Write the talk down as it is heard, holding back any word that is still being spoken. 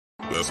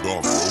Let's go,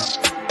 bro.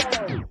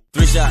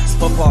 3 shots,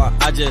 4 par,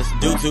 I just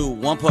do 2.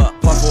 1 putt,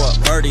 par 4,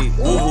 birdie,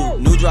 woohoo.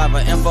 New driver,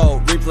 info,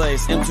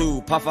 replace,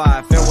 M2, par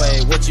 5,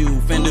 fairway, what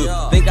you fin do?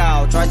 Think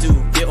I'll try to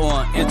get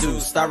on into,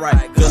 start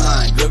right, good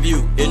line, good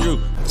view, it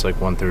drew. It's like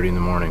 1:30 in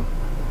the morning,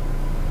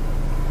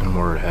 and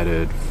we're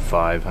headed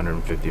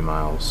 550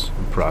 miles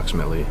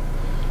approximately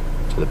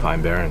to the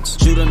Pine Barrens.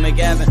 Shooter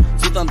McGavin,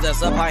 2 thumbs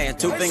that's up high and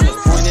 2 fingers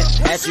pointed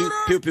at you,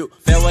 pew pew.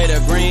 Fairway to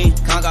green,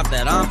 conk off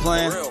that I'm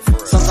playing.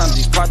 Sometimes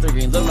these par 3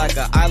 greens look like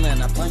an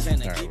island. I'm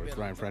playing. All right, with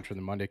Ryan French from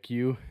the Monday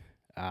Q.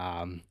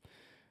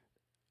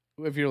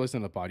 If you're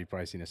listening to the body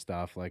pricing of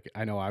stuff, like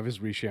I know I was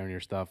resharing your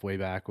stuff way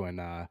back when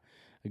a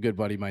good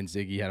buddy of mine,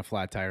 Ziggy, had a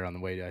flat tire on the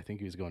way to, I think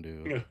he was going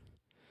to,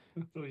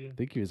 I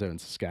think he was out in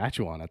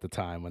Saskatchewan at the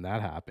time when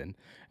that happened.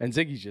 And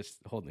Ziggy's just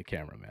holding the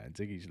camera, man.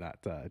 Ziggy's not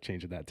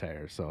changing that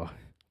tire. So,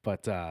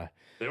 but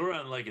they were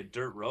on like a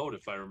dirt road,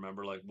 if I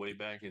remember, like way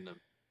back in the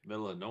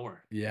middle of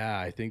nowhere. Yeah,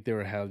 I think they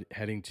were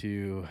heading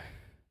to,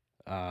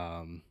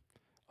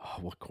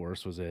 what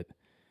course was it?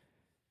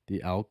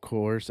 The Elk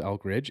Ridge,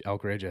 I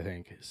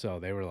think. So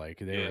they were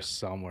like, were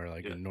somewhere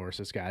like in North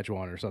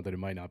Saskatchewan or something. It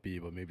might not be,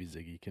 but maybe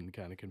Ziggy can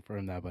kind of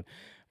confirm that. But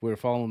we were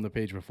following the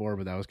page before,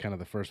 but that was kind of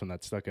the first one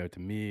that stuck out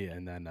to me.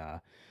 And then,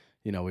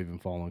 we've been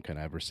following kind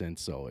of ever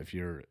since. So if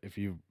you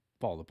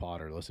follow the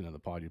pod or listen to the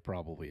pod, you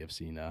probably have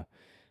seen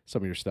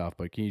some of your stuff.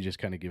 But can you just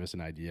kind of give us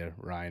an idea,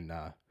 Ryan,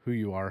 who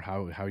you are,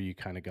 how you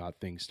kind of got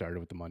things started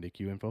with the Monday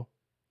Q info?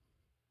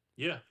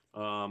 Yeah.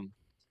 I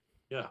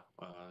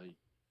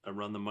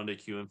run the Monday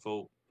Q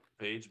info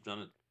page. I've done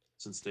it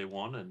since day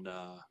one, and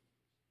I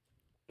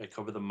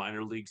cover the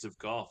minor leagues of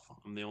golf.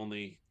 I'm the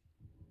only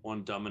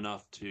one dumb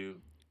enough to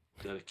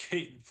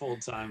dedicate full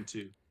time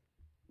to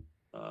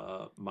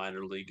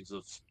minor leagues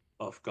of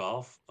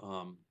golf.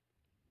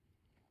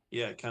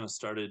 It kind of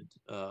started.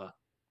 Our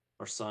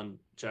son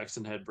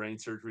Jackson had brain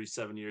surgery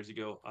 7 years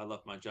ago. I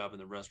left my job in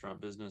the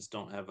restaurant business.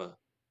 Don't have a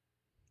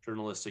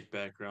journalistic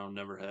background.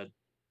 Never had.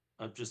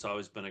 I've just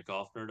always been a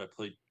golf nerd. I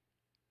played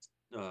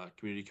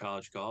community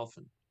college golf,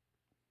 and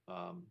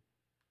I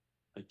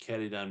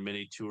caddied on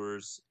mini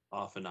tours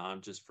off and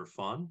on just for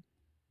fun,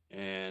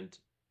 and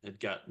had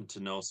gotten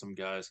to know some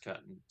guys,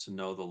 gotten to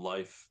know the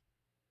life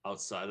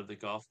outside of the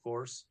golf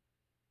course.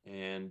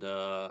 And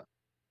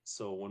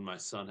so when my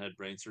son had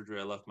brain surgery,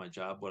 I left my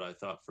job, what I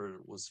thought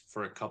was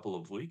for a couple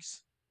of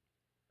weeks,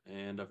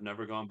 and I've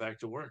never gone back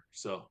to work.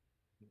 So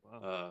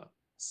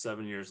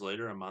 7 years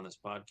later, I'm on this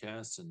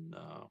podcast, and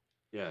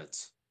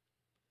it's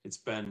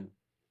been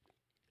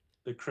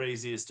the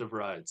craziest of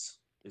rides.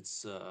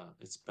 It's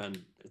been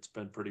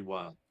pretty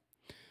wild.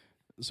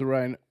 So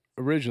Ryan,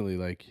 originally,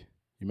 like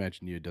you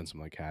mentioned, you had done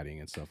some like caddying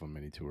and stuff on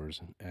mini tours,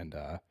 and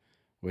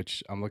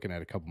which I'm looking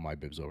at a couple of my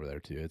bibs over there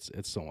too.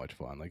 It's so much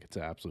fun. Like it's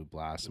an absolute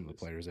blast. Some of the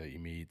players that you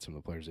meet, some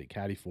of the players that you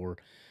caddy for,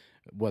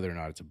 whether or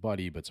not it's a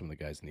buddy, but some of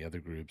the guys in the other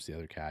groups, the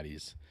other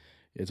caddies,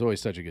 it's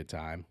always such a good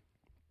time.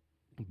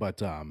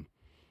 But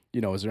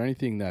is there any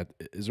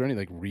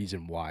like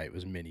reason why it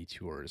was mini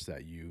tours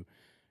that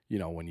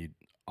when you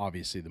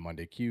obviously the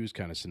Monday Q is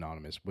kind of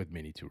synonymous with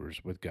mini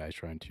tours, with guys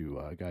and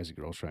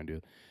girls trying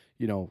to,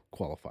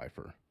 qualify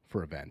for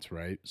events,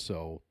 right?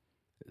 So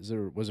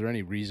was there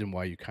any reason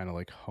why you kind of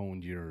like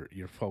honed your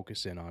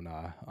focus in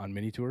on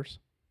mini tours?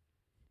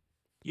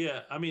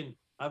 Yeah, I mean,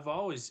 I've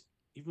always,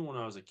 even when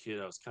I was a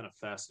kid, I was kind of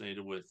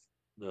fascinated with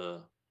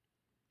the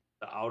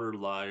outer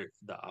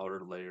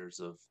layers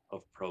of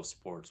pro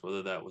sports,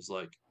 whether that was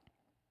like,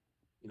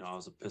 I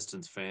was a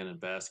Pistons fan in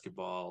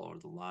basketball or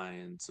the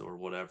Lions or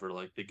whatever,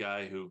 like the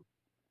guy who,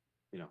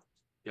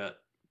 got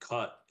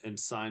cut and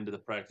signed to the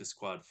practice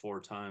squad 4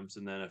 times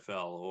in the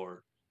NFL,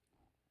 or,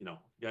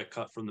 got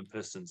cut from the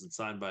Pistons and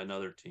signed by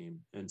another team.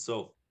 And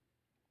so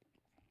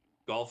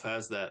golf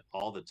has that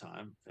all the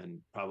time, and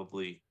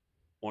probably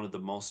one of the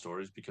most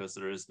stories, because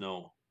there's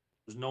no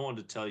one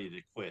to tell you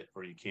to quit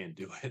or you can't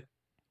do it.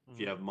 If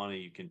you have money,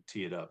 you can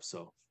tee it up.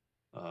 So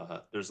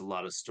there's a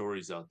lot of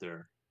stories out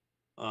there.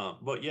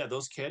 But yeah,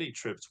 those caddy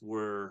trips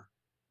were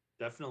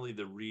definitely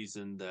the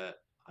reason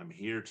that I'm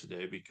here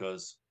today,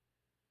 because,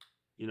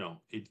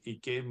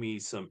 it gave me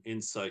some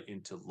insight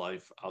into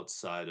life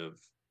outside of,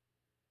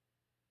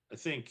 I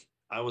think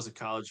I was a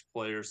college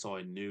player, so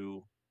I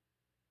knew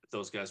that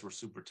those guys were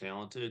super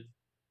talented.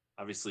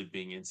 Obviously,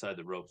 being inside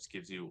the ropes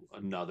gives you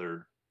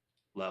another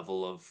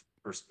level of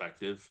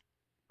perspective,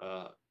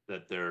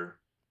 that they're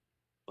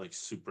like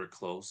super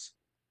close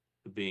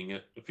to being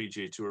a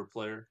PGA Tour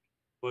player.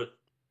 But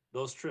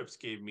those trips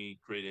gave me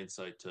great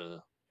insight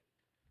to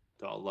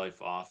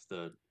life off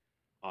the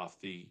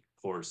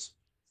course.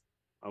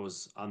 I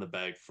was on the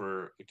bag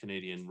for a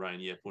Canadian,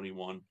 Ryan Yip, when he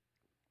won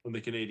on the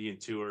Canadian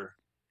Tour,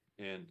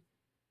 and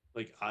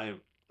like I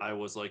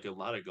was like a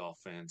lot of golf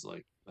fans.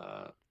 Like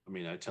I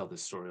tell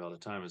this story all the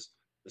time. Is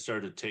I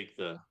started to take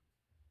the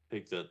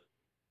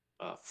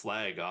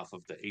flag off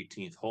of the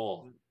 18th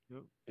hole,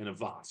 and a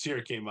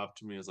volunteer came up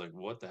to me and was like,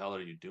 "What the hell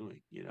are you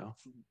doing?" And I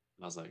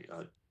was like,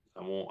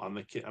 I'm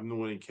the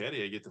winning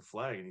caddy. I get the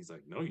flag. And he's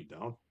like, "No, you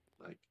don't."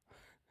 Like,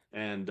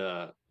 and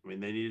they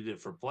needed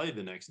it for play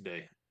the next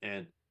day.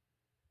 And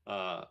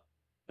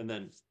And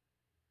then,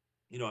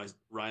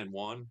 Ryan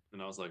won,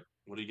 and I was like,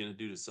 "What are you gonna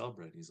do to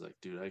celebrate?" He's like,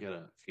 "Dude, I got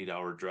a 8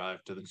 hour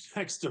drive to the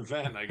next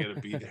event. I got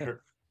to be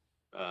there,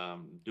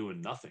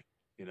 doing nothing.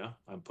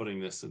 I'm putting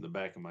this in the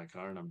back of my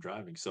car and I'm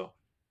driving." So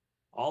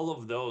all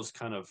of those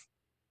kind of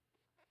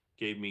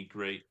gave me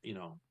great,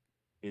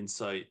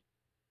 insight,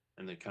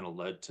 and they kind of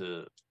led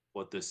to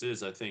what this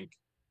is. I think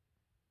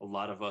a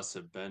lot of us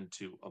have been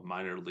to a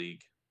minor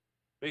league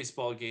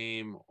baseball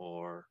game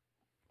or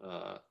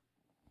uh,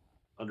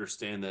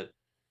 understand that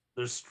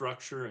there's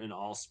structure in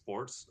all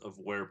sports of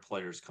where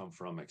players come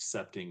from,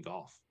 except in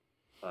golf.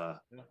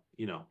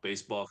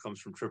 Baseball comes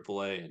from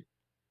AAA,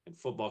 and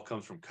football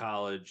comes from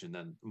college, and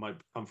then might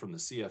come from the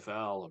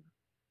CFL or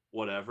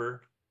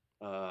whatever.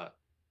 Uh,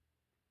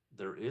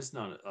 there is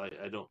none.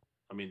 I don't.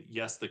 I mean,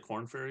 yes, the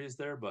Corn Ferry is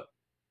there, but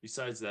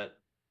besides that,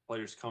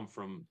 players come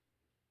from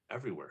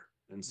everywhere,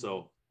 and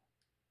so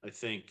I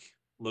think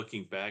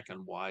looking back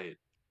on why it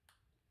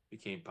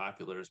became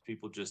popular is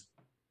people just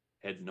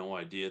had no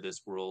idea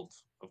this world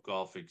of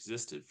golf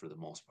existed for the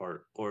most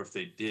part, or if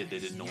they did, they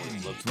didn't know what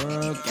it looked like.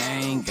 Twirl,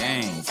 gang,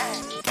 gang,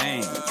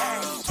 gang.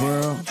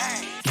 Twirl,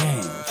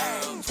 gang,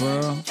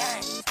 twirl,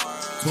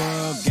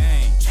 twirl,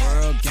 gang,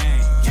 twirl,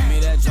 gang. Give me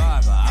that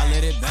driver, I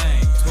let it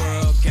bang.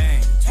 Twirl,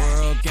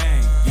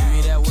 gang, give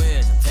me that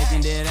wedge, I'm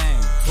taking that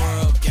aim.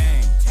 Twirl,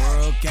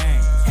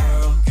 gang,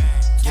 twirl,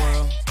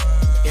 twirl.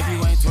 If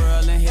you ain't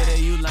twirling, hitter,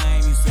 you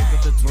lame. You sick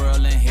of the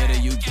twirling, hitter,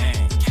 you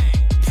gang.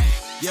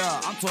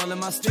 Yeah, I'm twirling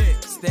my stick,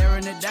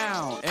 staring it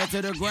down,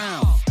 into the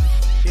ground.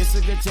 It's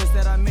a good chance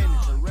that I'm in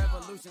it. The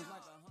revolution's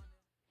like 100.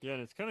 Yeah,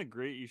 and it's kind of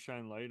great you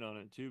shine light on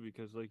it too,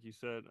 because like you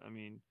said, I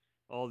mean,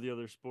 all the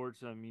other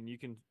sports, I mean, you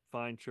can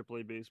find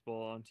AAA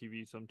baseball on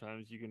TV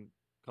sometimes.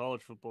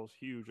 College football's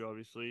huge,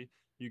 obviously.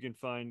 You can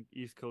find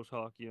East Coast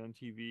hockey on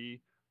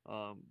TV,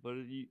 but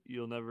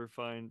you'll never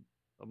find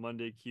a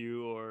Monday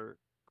Q or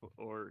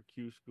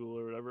Q School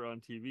or whatever on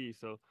TV.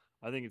 So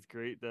I think it's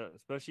great that,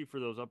 especially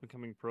for those up and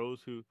coming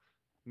pros who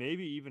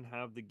maybe even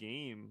have the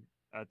game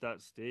at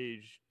that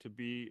stage to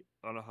be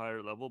on a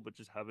higher level, but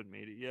just haven't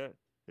made it yet.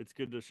 It's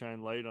good to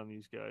shine light on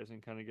these guys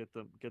and kind of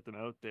get them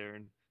out there,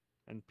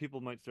 and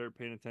people might start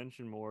paying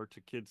attention more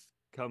to kids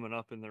coming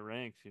up in their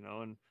ranks,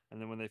 and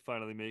then when they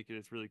finally make it,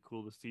 it's really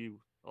cool to see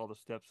all the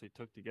steps they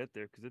took to get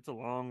there, because it's a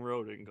long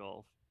road in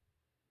golf.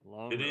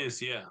 Long It road.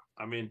 is, yeah.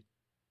 I mean,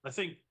 I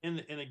think,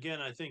 and again,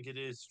 I think it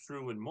is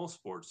true in most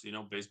sports.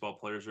 Baseball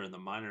players are in the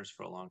minors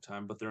for a long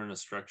time, but they're in a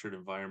structured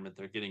environment.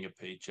 They're getting a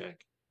paycheck.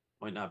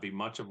 Might not be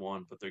much of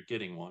one, but they're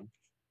getting one.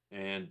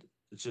 And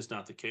it's just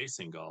not the case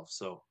in golf.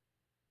 So,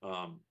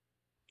 um,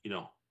 you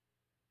know,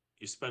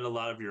 you spend a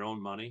lot of your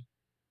own money.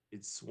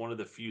 It's one of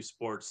the few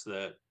sports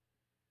that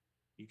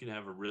you can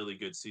have a really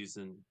good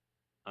season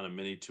on a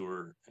mini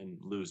tour and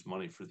lose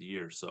money for the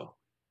year. So,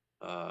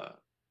 uh,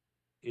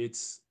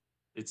 it's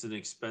it's an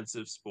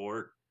expensive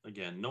sport.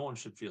 Again, no one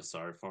should feel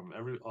sorry for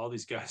them. All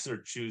these guys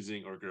are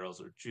choosing, or girls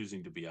are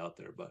choosing, to be out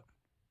there, but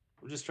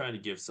I'm just trying to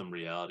give some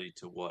reality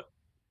to what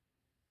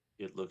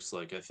it looks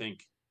like. I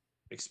think,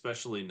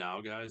 especially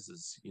now, guys,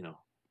 is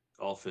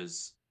golf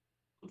is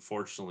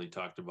unfortunately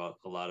talked about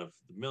a lot of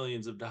the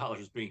millions of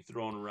dollars being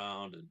thrown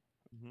around, and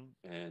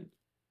Mm-hmm. and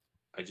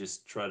I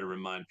just try to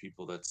remind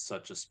people that's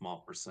such a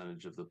small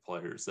percentage of the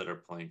players that are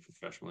playing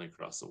professionally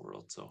across the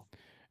world. So,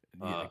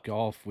 Yeah,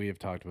 golf, we have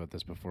talked about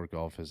this before.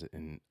 Golf is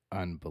an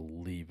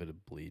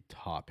unbelievably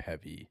top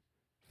heavy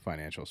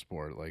financial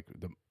sport. Like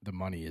the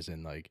money is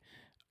in like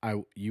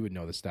you would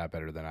know the stat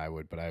better than I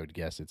would, but I would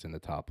guess it's in the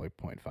top like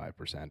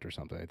 0.5% or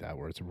something like that,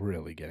 where it's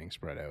really getting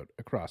spread out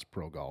across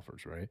pro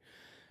golfers, right?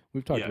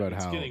 We've talked about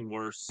it's how getting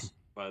worse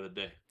by the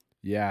day.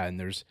 yeah, and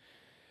there's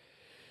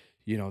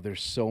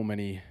so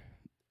many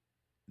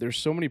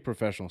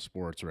professional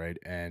sports, right?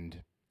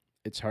 And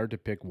it's hard to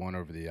pick one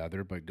over the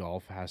other, but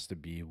golf has to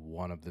be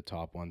one of the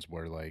top ones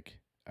where like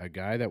a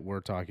guy that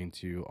we're talking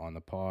to on the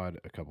pod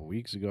a couple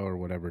weeks ago or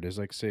whatever it is,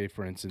 like say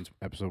for instance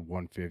episode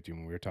 150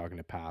 when we were talking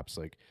to Paps,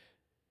 like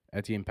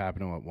Etienne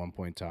Papineau at one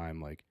point in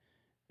time like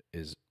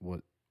is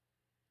what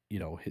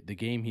the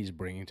game he's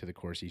bringing to the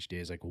course each day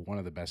is like one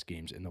of the best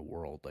games in the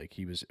world. Like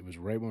it was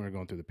right when we were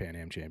going through the Pan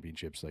Am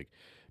Championships, like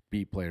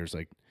beat players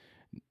like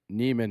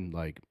Neiman,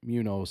 like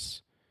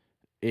Munoz,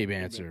 Abe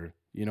Answer,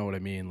 you know what I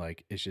mean?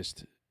 Like it's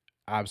just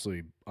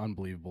absolutely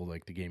unbelievable.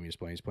 Like the game he was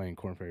playing. He's playing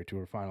Corn Ferry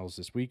Tour Finals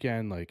this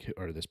weekend,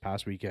 or this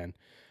past weekend.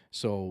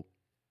 So,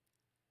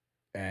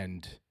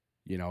 and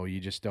you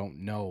just don't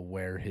know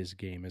where his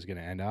game is going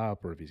to end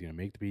up, or if he's going to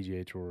make the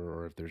PGA Tour,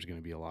 or if there's going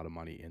to be a lot of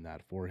money in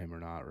that for him or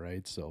not,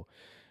 right? So,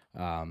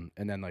 and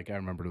then like I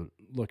remember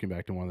looking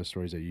back to one of the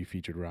stories that you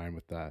featured, Ryan,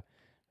 with that.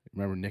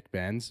 Remember Nick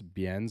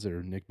Bienz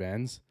or Nick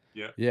Benz?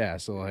 Yeah. Yeah.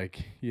 So like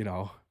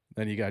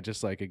then you got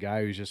just like a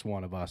guy who's just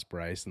one of us,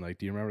 Bryce, and like,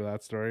 do you remember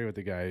that story with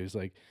the guy who's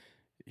like,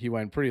 he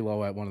went pretty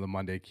low at one of the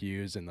Monday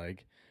Qs, and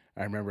like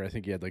I remember I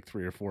think he had like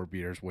 3 or 4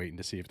 beers waiting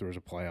to see if there was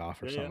a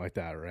playoff or something like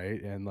that,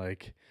 right? And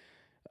like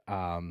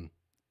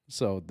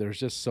so there's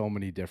just so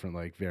many different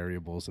like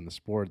variables in the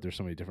sport. There's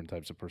so many different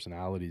types of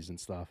personalities and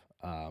stuff.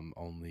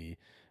 Only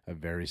a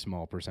very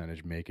small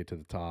percentage make it to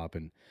the top.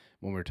 And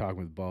when we were talking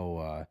with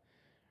Bo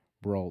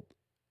Brolt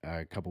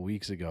a couple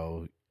weeks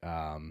ago,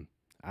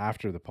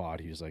 after the pod,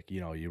 he was like,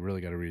 you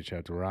really got to reach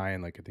out to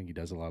Ryan. Like, I think he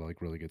does a lot of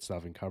like really good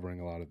stuff in covering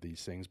a lot of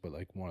these things. But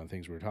like one of the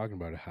things we were talking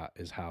about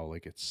is how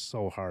like it's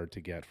so hard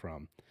to get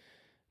from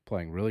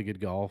playing really good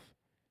golf,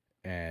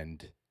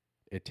 and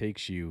it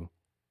takes you,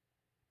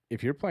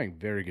 if you're playing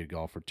very good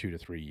golf for 2 to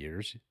 3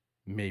 years,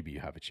 maybe you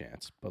have a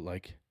chance. But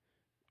like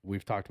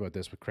we've talked about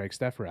this with Craig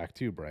Stefferak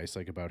too, Bryce,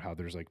 like about how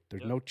there's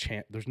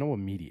no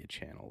immediate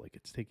channel. Like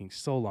it's taking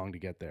so long to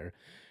get there,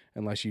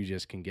 unless you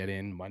just can get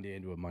in Monday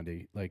in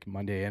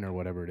or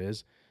whatever it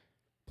is,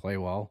 play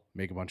well,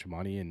 make a bunch of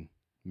money, and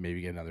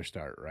maybe get another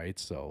start, right?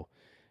 So,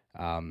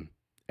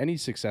 any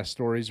success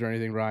stories or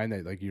anything, Ryan,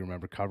 that like you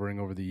remember covering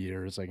over the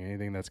years, like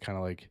anything that's kind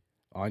of like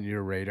on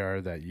your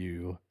radar that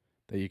you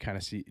kind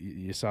of see,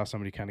 you saw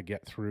somebody kind of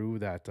get through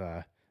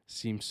that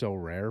seems so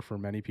rare for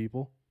many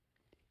people?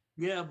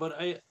 Yeah, but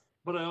I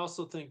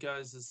also think,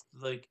 guys, is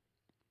like,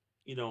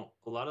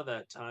 a lot of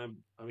that time.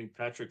 I mean,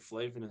 Patrick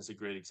Flavin is a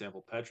great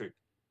example. Patrick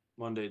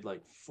Monday'd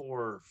like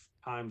 4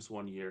 times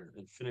one year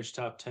and finished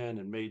top 10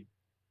 and made,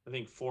 I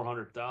think,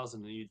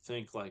 400,000. And you'd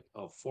think like,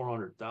 oh,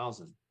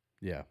 400,000.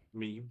 Yeah. I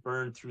mean, you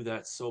burn through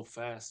that so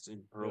fast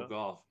in pro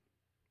golf.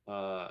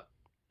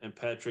 And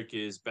Patrick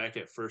is back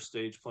at first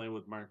stage playing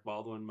with Mark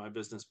Baldwin, my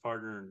business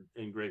partner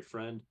and great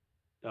friend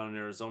down in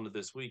Arizona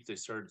this week. They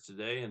started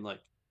today, and like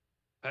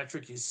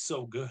Patrick is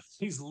so good.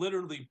 He's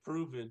literally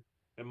proven,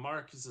 and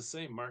Mark is the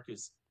same. Mark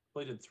has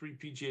played in 3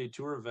 PGA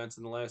Tour events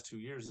in the last 2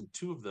 years, and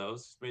 2 of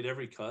those he's made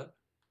every cut.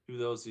 2 of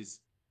those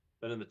he's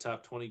been in the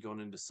top 20 going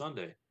into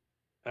Sunday.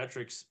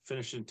 Patrick's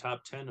finishing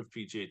top 10 of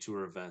PGA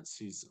Tour events.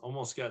 He's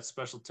almost got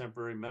special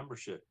temporary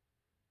membership.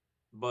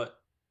 But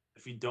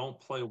if you don't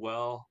play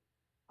well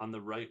on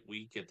the right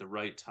week at the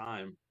right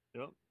time,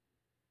 Yep.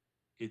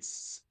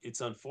 it's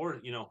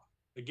unfortunate.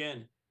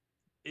 Again,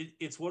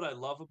 it's what I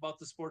love about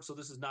the sport. So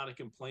this is not a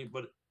complaint,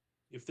 but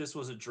if this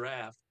was a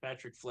draft,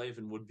 Patrick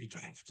Flavin would be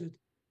drafted.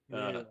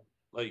 Yeah.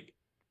 Like,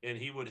 and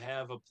he would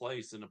have a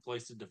place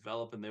to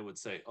develop, and they would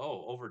say,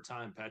 oh, over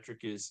time,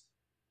 Patrick is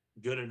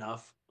good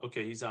enough.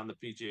 Okay, he's on the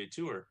PGA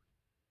Tour.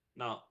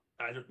 Now,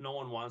 no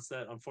one wants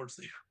that.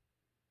 Unfortunately,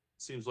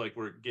 seems like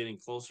we're getting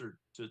closer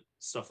to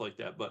stuff like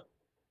that. But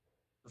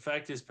the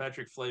fact is,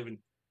 Patrick Flavin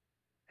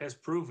has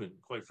proven,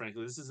 quite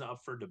frankly, this isn't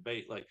up for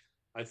debate. Like,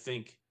 I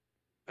think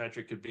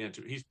Patrick could be on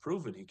tour. He's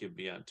proven he could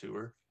be on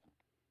tour,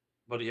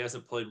 but he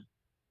hasn't played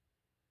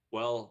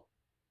well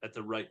at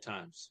the right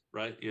times,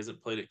 right? He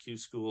hasn't played at Q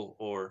School,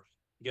 or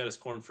he got his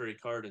Corn Ferry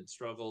card and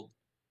struggled.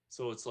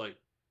 So it's like,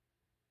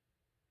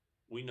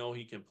 we know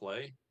he can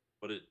play,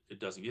 but it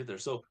doesn't get there.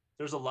 So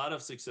there's a lot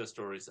of success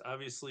stories.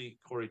 Obviously,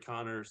 Corey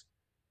Connors,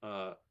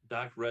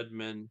 Doc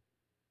Redman,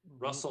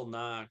 Russell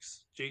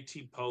Knox,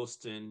 JT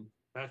Poston,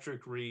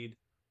 Patrick Reed,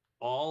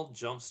 all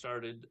jump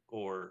started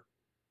or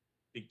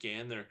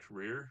began their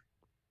career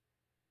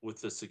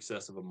with the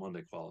success of a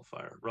Monday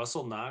qualifier.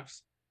 Russell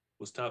Knox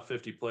was top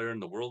 50 player in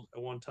the world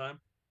at one time.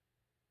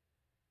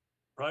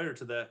 Prior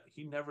to that,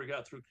 he never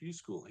got through Q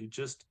School. He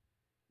just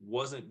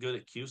wasn't good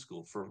at Q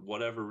School for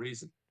whatever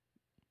reason.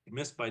 He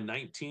missed by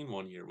 19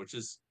 one year, which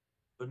is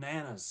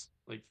bananas.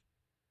 Like,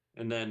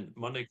 and then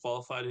Monday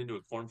qualified into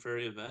a Corn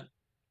Ferry event,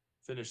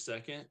 finished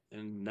second,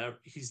 and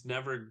he's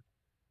never.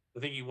 I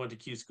think he went to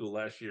Q School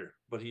last year,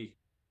 but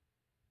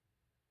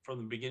from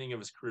the beginning of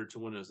his career to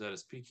when he was at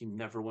his peak, he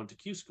never went to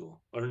Q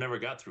School or never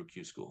got through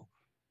Q School.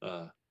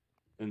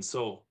 And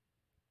so,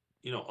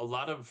 a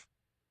lot of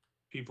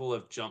people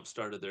have jump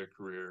started their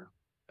career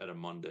at a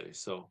Monday.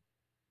 So,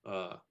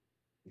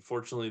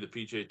 unfortunately, the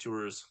PGA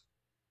Tours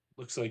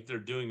looks like they're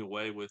doing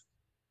away with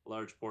a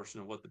large portion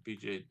of what the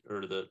PGA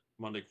or the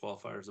Monday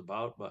qualifier is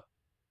about. But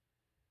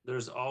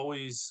there's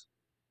always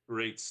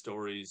great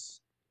stories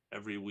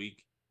every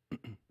week.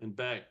 And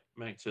back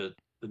to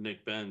the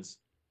Nick Benz,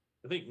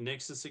 I think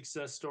Nick's a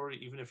success story,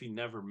 even if he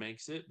never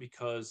makes it,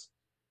 because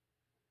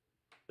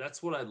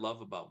that's what I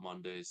love about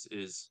Mondays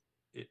is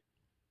it.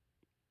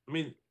 I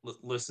mean,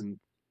 listen,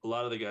 a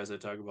lot of the guys I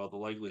talk about, the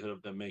likelihood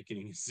of them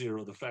making is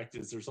 0. The fact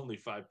is there's only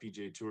 5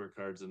 PGA Tour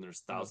cards and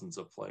there's thousands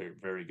of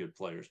very good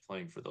players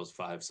playing for those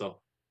 5.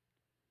 So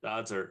the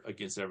odds are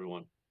against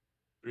everyone.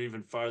 They're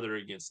even farther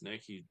against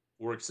Nick. He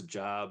works a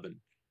job and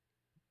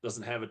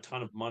doesn't have a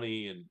ton of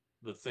money and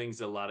the things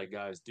that a lot of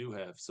guys do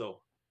have.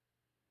 So,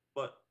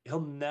 but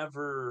he'll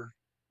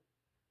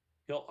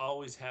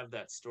always have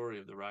that story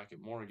of the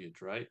Rocket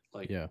Mortgage, right?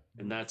 Like, Yeah.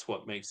 and that's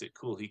what makes it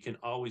cool. He can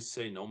always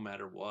say, no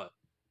matter what,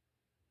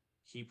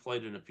 he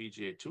played in a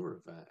PGA Tour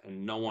event,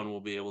 and no one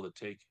will be able to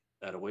take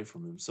that away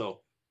from him.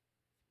 So,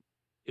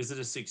 is it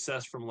a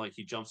success from like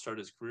he jumpstarted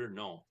his career?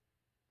 No,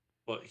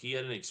 but he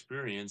had an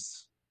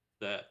experience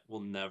that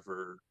will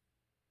never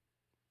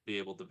be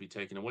able to be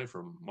taken away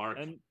from him. Mark,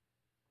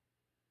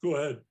 go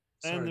ahead.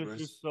 Sorry, and there's Bryce.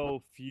 just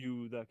so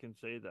few that can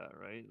say that,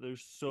 right?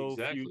 There's so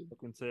few that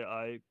can say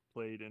I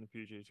played in a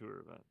PGA Tour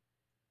event.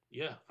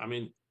 Yeah, I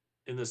mean,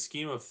 in the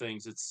scheme of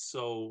things, it's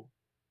so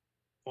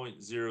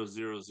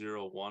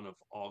 0.0001 of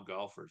all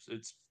golfers.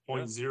 It's Yeah.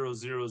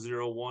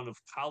 0.0001 of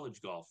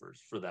college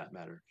golfers, for that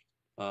matter.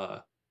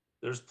 Uh,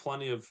 there's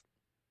plenty of,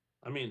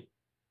 I mean,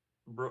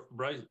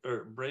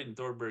 Braden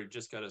Thornberry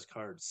just got his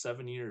card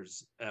 7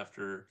 years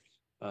after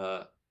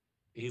uh,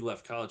 he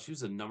left college. He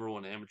was the number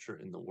one amateur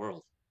in the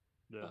world,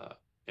 Yeah. uh, It's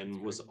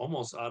and was crazy.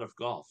 almost out of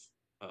golf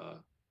uh,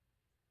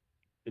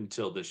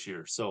 until this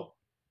year. So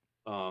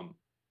um,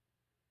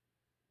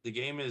 the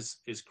game is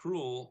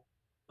cruel.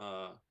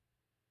 Uh,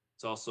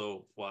 it's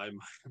also why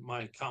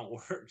my account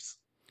works.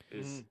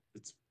 Is Mhm.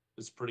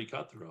 it's pretty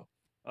cutthroat.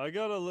 I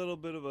got a little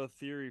bit of a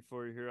theory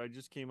for you here. I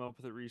just came up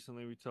with it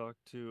recently. We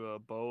talked to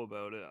Bo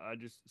about it.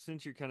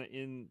 Since you're kind of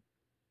in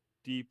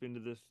deep into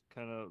this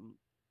kind of,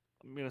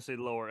 I'm gonna say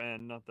lower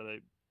end. Not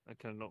that I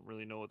kind of don't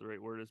really know what the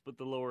right word is, but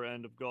the lower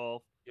end of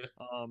golf. Yeah.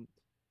 Um,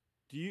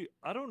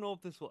 I don't know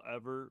if this will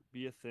ever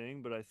be a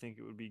thing, but I think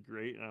it would be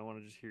great, and I want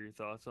to just hear your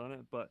thoughts on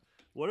it. But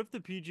what if the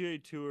PGA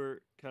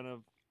Tour kind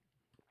of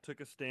took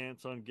a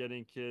stance on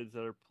getting kids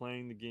that are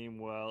playing the game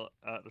well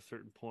at a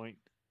certain point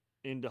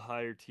into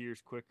higher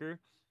tiers quicker?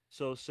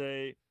 So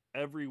say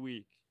every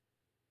week,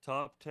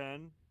 top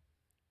 10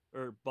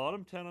 or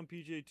bottom 10 on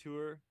PGA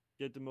Tour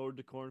get demoted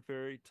to Corn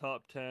Ferry,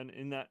 top 10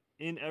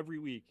 in every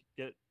week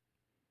get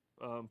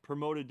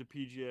promoted to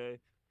PGA,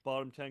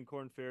 bottom 10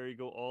 Corn Ferry,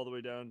 go all the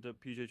way down to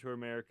PGA Tour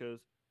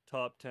Americas,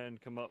 top 10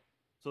 come up.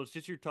 So it's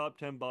just your top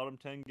 10, bottom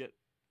 10 get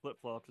flip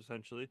flopped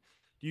essentially.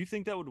 Do you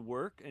think that would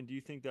work? And do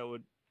you think that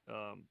would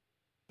um,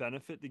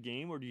 benefit the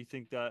game? Or do you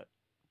think that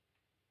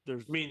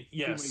there's I mean, too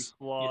many yes. Yeah,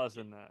 flaws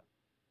in that?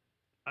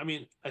 I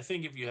mean, I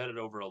think if you had it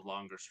over a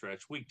longer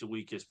stretch, week to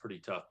week is pretty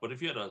tough. But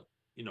if you had a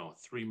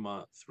 3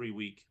 month, 3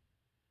 week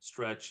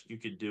stretch, you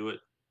could do it.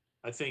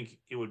 I think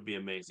it would be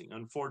amazing.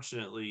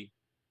 Unfortunately,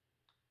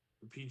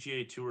 the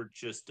PGA Tour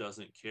just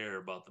doesn't care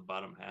about the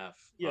bottom half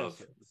Yes, of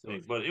yes, of the thing,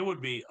 course. but it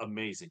would be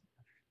amazing.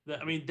 I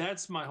Mhm. mean,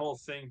 that's my whole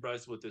thing,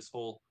 Bryce, with this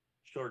whole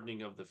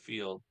shortening of the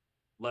field.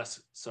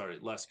 Less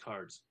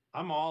cards.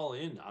 I'm all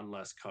in on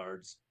less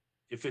cards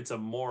if it's a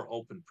more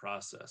open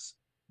process.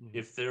 Mhm.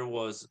 If there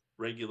was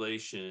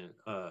regulation,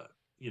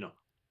 you know,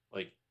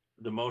 like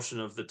the motion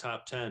of the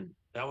top 10,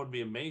 that would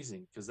be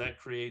amazing because that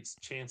creates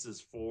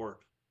chances for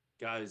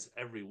guys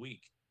every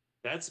week.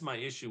 That's my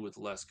issue with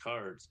less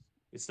cards.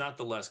 It's not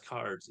the less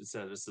cards, it's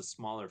that it's a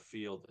smaller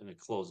field and a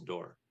closed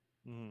door.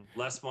 Mhm.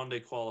 Less Monday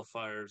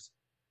qualifiers,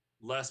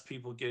 less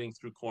people getting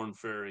through Corn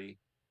Ferry,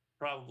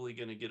 probably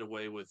going to get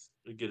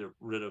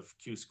rid of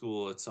Q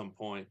School at some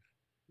point.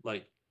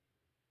 Like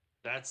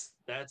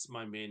that's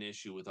my main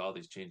issue with all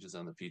these changes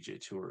on the PGA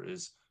Tour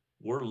is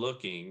we're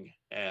looking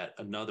at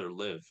another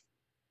live.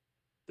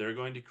 They're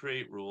going to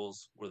create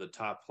rules where the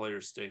top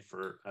players stay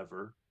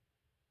forever,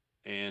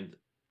 and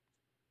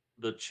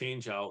the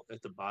change out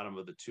at the bottom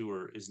of the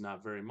tour is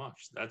not very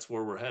much. That's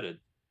where we're headed.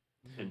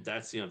 And Mhm.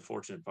 that's the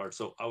unfortunate part.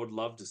 So I would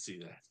love to see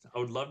that. I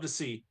would love to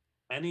see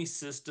any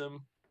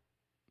system.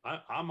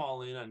 I'm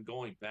all in on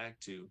going back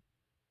to,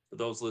 for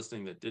those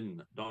listening that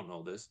don't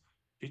know this,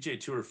 PGA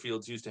Tour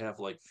fields used to have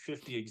like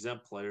 50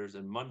 exempt players,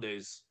 and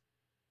Mondays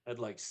had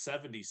like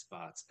 70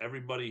 spots.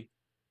 Everybody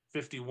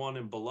 51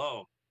 and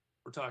below,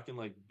 we're talking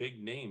like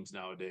big names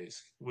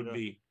nowadays, would Yeah.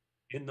 be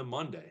in the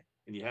Monday.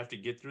 And you have to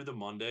get through the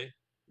Monday.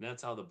 And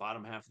that's how the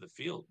bottom half of the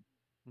field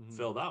Mhm.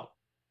 filled out.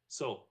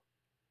 So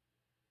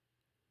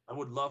I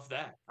would love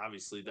that.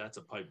 Obviously, that's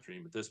a pipe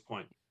dream at this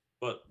point.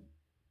 But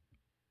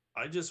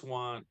I just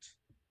want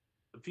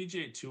the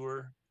PGA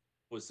Tour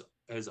was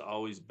has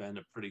always been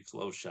a pretty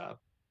closed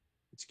shop.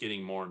 It's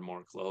getting more and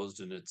more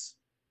closed, and it's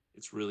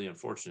really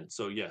unfortunate.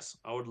 So yes,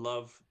 I would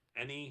love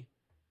any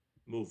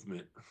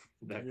movement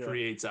that Yeah.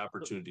 creates So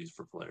opportunities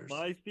for players.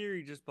 my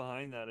theory just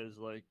behind that is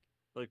like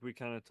we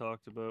kind of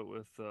talked about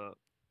with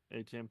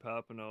ATM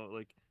Papineau,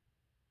 like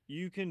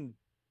you can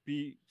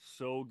be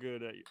so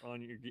good at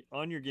on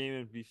your game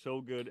and be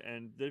so good,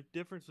 and the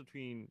difference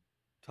between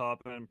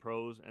top end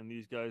pros and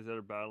these guys that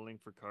are battling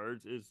for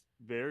cards is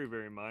very,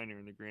 very minor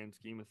in the grand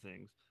scheme of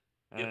things.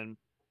 Yep, And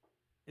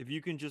if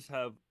you can just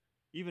have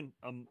even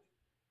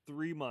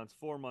 3 months,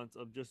 4 months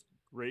of just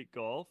great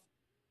golf,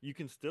 you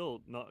can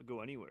still not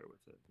go anywhere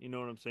with it. You know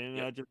what I'm saying?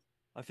 And yep,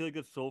 I feel like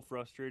it's so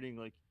frustrating,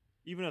 like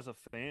even as a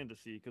fan to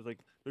see, because like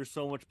there's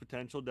so much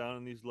potential down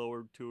in these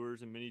lower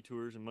tours and mini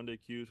tours and Monday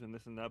Qs and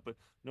this and that, but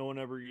no one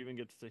ever even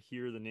gets to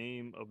hear the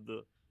name of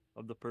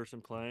the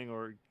person playing,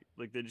 or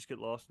like they just get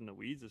lost in the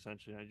weeds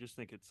essentially. And I just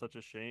think it's such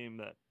a shame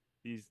that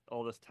these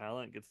all this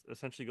talent gets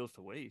essentially goes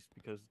to waste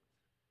because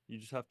you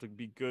just have to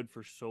be good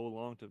for so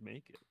long to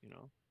make it, you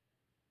know?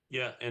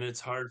 yeah, and it's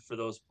hard for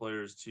those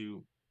players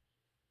to,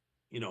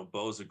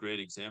 Bo's a great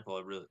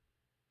example.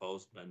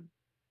 Bo's been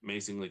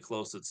amazingly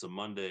close at some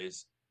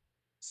Mondays.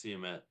 See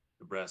him at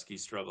Nebraska. He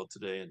struggled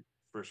today in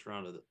first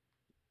round of the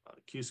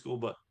Q school,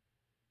 but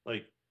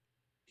like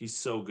he's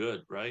so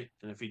good, right?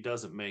 And if he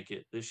doesn't make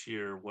it this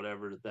year,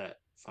 whatever that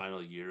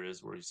final year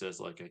is, where he says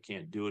like I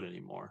can't do it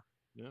anymore,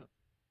 Yeah.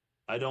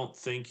 I don't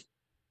think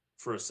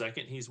for a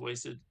second he's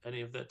wasted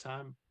any of that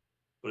time.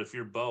 But if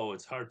you're Bo,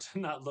 it's hard to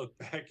not look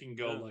back and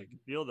go Yeah, like, you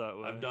feel that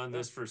way. I've done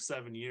this for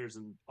 7 years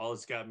and all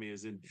it's got me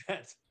is in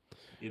debt,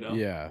 you know?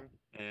 Yeah.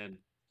 And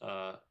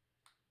uh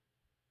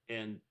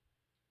and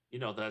you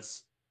know,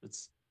 it's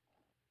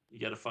you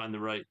got to find the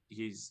right,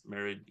 he's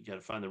married, you got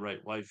to find the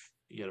right wife,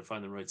 you got to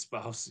find the right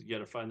spouse, you got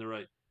to find the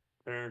right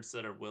parents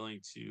that are willing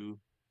to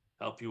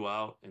help you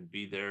out and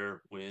be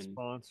there when,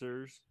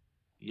 Sponsors.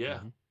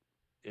 yeah,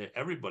 Mhm.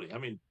 everybody. I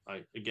mean,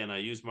 I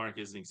use Mark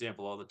as an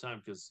example all the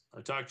time because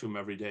I talk to him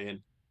every day, and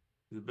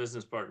he's a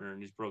business partner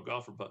and he's a pro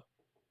golfer, but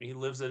he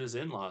lives at his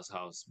in-laws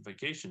house,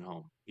 vacation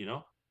home. You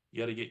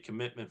got to get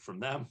commitment from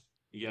them.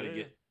 You got to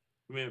Yeah. get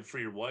commitment for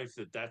your wife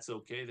that that's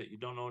okay, that you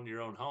don't own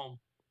your own home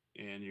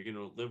and you're going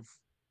to live,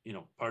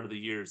 part of the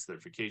year is their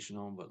vacation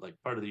home, but like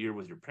part of the year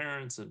with your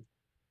parents. And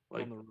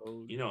like, On the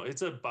road.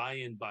 it's a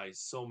buy-in by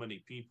so many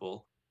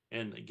people.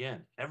 And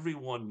again,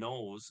 everyone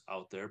knows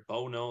out there,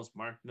 Bo knows,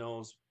 Mark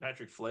knows,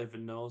 Patrick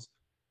Flavin knows,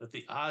 that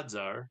the odds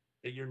are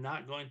that you're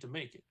not going to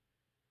make it.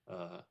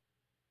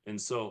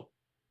 And so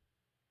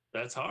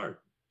that's hard.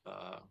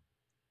 But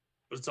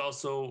it's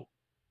also,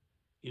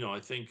 I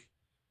think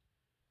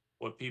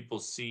what people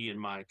see in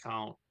my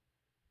account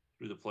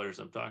through the players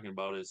I'm talking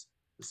about is,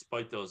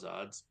 despite those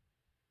odds,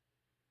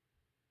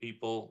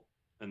 people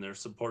and their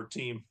support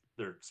team,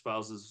 their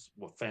spouses,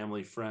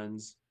 family,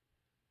 friends,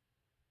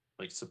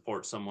 like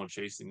support someone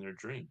chasing their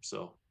dream.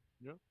 So,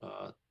 Yep.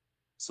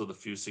 so the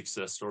few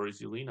success stories,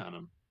 you lean on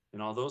them,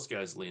 and all those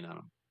guys lean on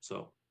them.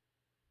 So,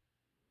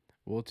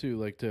 Well, too,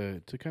 like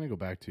to kind of go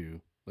back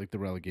to like the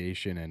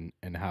relegation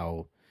and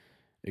how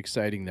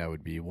exciting that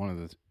would be. One of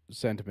the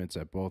sentiments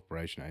that both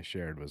Bryce and I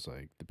shared was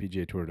like the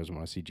PGA Tour doesn't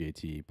want to see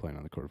JT playing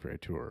on the Corn Ferry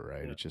Tour,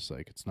 right? Yeah. It's just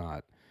like it's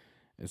not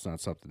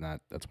something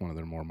that's one of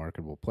their more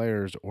marketable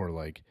players. Or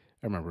like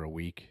I remember a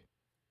week,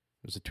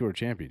 it was a Tour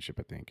Championship,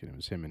 I think, and it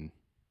was him and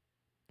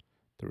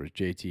there was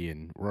JT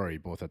and Rory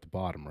both at the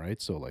bottom,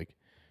 right? So like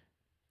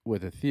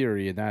with a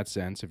theory in that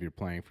sense, if you're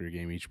playing for your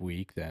game each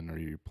week, then or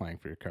you're playing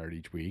for your card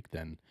each week,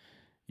 then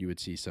you would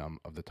see some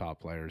of the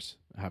top players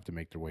have to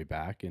make their way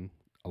back, and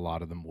a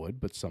lot of them would,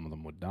 but some of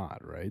them would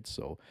not, right?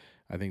 So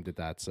I think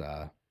that's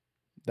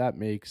that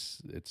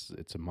makes it's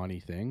a money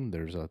thing.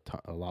 There's a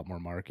lot more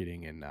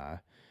marketing in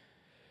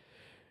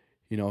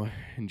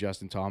in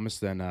Justin Thomas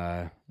than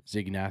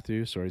Ziggy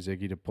Nathu. Sorry,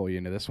 Ziggy, to pull you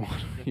into this one.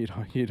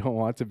 you don't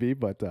want to be,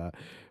 but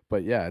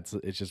yeah, it's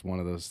just one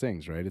of those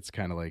things, right? It's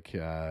kind of like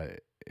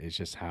it's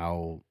just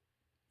how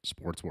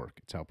sports work.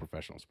 It's how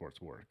professional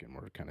sports work, and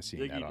we're kind of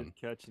seeing that Ziggy on.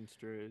 just catching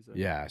strays.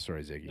 Yeah,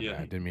 sorry, Ziggy. Yeah.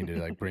 I didn't mean to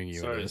like bring you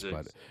into Sorry, this,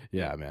 but Ziggs.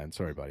 yeah, man,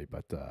 sorry, buddy.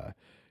 But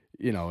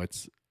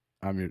it's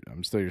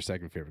I'm still your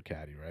second favorite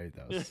caddy, right?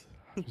 That was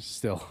I'm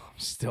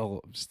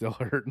still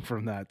hurting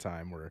from that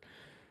time where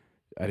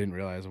I didn't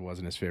realize it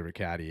wasn't his favorite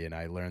caddy, and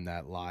I learned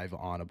that live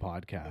on a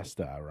podcast,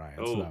 Ryan.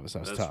 So Oh, that was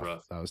that's tough.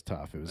 rough. That was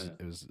tough. It was Yeah.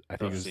 it was I think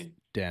Tough it was scene.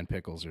 Dan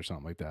Pickles or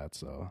something like that.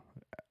 So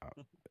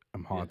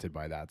I'm haunted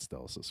by that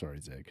still. So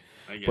sorry, Zig.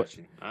 I get But-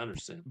 you. I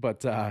understand.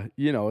 But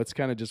it's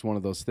kind of just one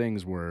of those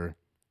things where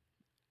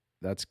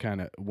that's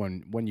kind of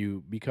when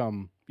you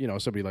become,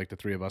 somebody like the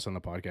three of us on the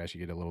podcast, you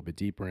get a little bit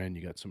deeper in,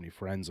 you got so many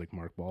friends like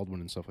Mark Baldwin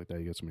and stuff like that.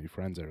 You got so many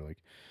friends that are like,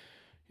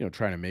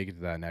 trying to make it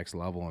to that next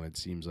level. And it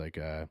seems like,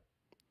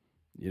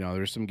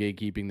 there's some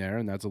gatekeeping there,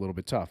 and that's a little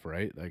bit tough,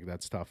 right? Like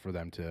that's tough for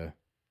them to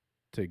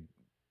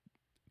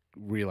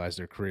realize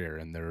their career.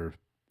 And they're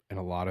in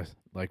a lot of,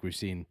 like we've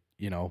seen,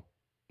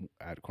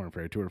 at Corn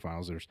Ferry Tour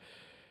Finals,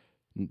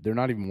 they're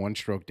not even one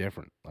stroke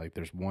different. Like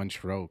there's one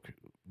stroke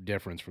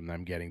difference from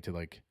them getting to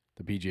like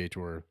the PGA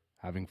Tour,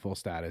 having full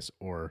status,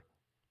 or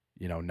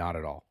not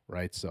at all,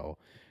 right? So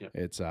Yep.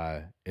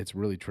 it's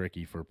really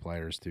tricky for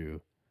players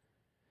to,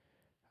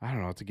 I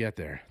don't know, to get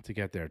there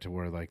to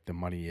where like the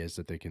money is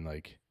that they can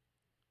like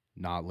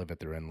not live at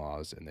their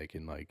in-laws and they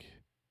can like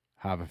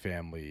have a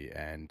family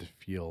and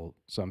feel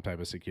some type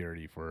of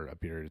security for a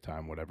period of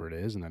time, whatever it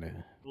is, and then it,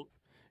 Well-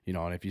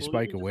 and if you well,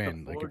 spike a even just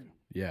win, like afford-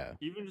 yeah,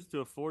 Even just to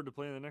afford to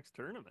play in the next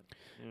tournament.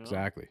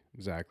 exactly,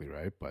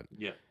 right? But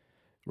Yeah.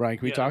 Ryan,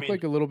 can we Yeah, I talk mean-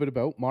 like a little bit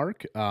about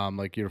Mark?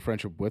 Like your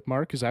friendship with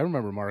Mark, because I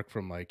remember Mark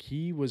from like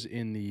he was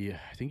in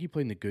I think he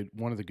played in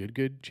one of the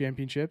good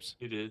championships.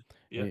 You did.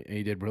 Yeah. And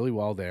he did really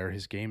well there.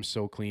 His game's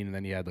so clean, and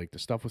then he had like the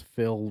stuff with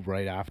Phil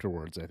right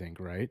afterwards, I think,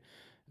 right?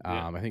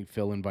 Yeah. I think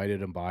Phil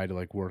invited him by to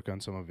like work on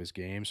some of his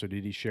games. So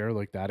did he share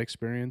like that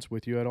experience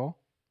with you at all?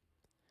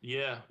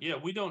 Yeah.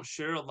 We don't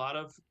share a lot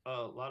of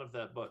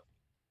that, but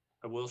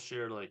I will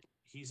share, like,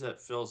 he's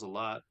at Phil's a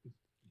lot.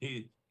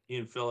 He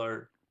and Phil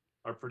are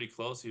pretty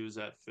close. He was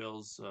at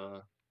Phil's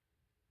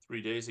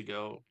 3 days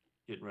ago,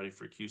 getting ready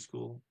for Q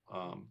school.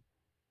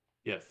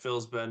 Yeah,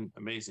 Phil's been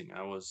amazing.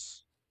 I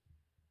was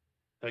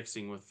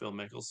texting with Phil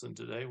Mickelson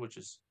today, which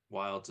is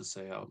wild to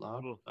say out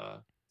loud. Cool.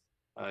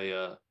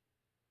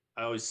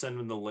 I always send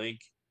him the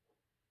link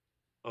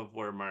of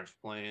where Mark's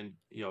playing.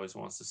 He always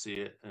wants to see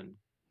it, and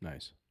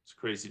Nice. it's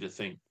crazy to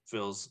think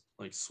Phil's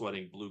like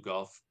sweating blue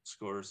golf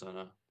scores on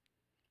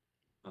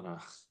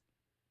a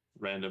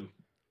random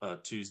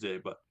Tuesday.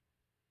 But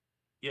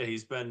yeah,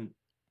 he's been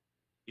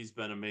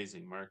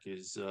amazing. Mark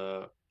is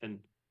and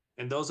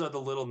And those are the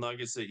little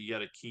nuggets that you got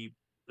to keep.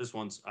 This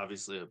one's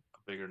obviously a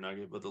bigger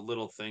nugget, but the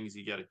little things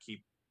you got to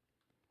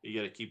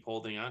keep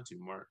holding on to.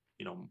 Mark,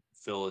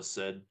 Phil has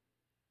said,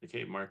 like,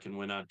 hey, Mark can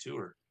win on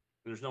tour.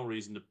 There's no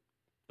reason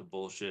to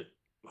bullshit.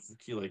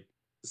 Like,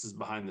 this is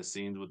behind the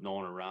scenes with no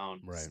one around.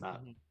 Right. It's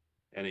not Mhm.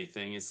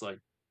 anything. It's like,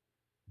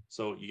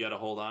 so you got to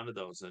hold on to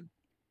those. And,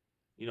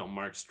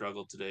 Mark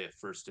struggled today at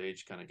first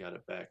stage, kind of got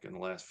it back in the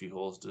last few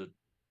holes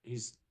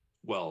he's,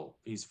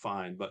 he's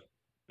fine, but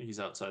he's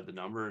outside the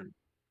number. And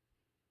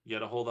you got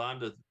to hold on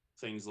to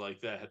things like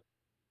that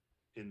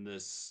in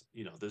this,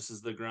 this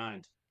is the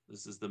grind.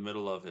 This is the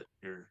middle of it.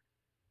 You're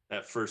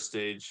at first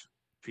stage.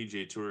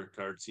 PGA Tour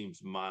card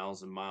seems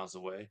miles and miles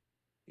away.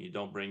 You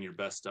don't bring your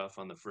best stuff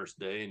on the first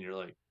day, and you're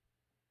like,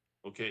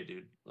 okay,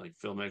 dude, like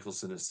Phil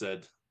Mickelson has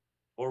said,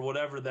 or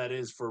whatever that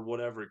is for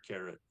whatever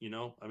carrot, I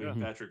mean, Yeah.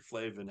 Patrick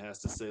Flavin has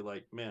to say,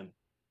 like, man,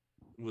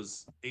 it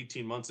was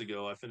 18 months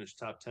ago. I finished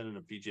top 10 in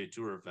a PGA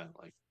Tour event.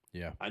 Like,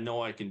 Yeah. I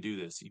know I can do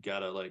this. You got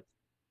to, like,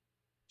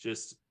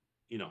 just,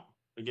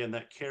 again,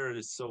 that carrot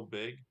is so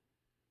big.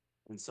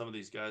 And some of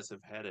these guys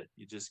have had it.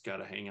 You just got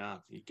to hang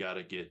on. You got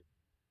to get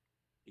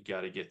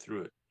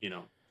through it.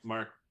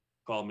 Mark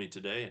called me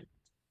today and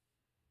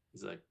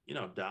he's like,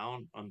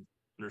 down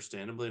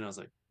understandably. And I was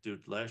like,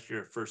 dude, last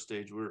year at first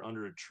stage, we were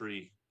under a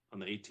tree on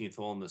the 18th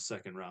hole in the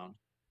second round.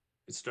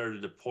 It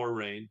started to pour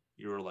rain.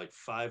 You were like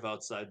 5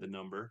 outside the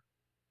number.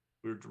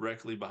 We were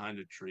directly behind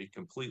a tree,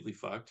 completely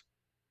fucked.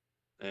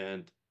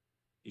 And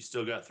you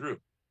still got through,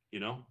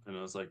 And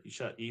I was like, you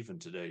shot even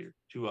today. You're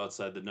 2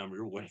 outside the number.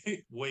 You're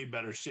way, way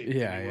better shape than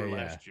Yeah. you Yeah. were Yeah.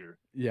 last year.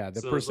 Yeah.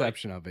 The So it's like,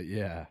 perception of it.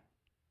 Yeah.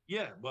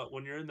 yeah, but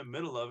when you're in the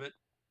middle of it,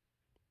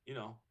 you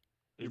know,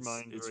 Your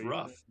mind's it's racing.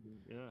 rough.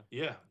 Yeah.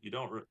 Yeah,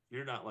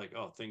 you're not like,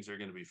 oh, things are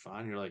going to be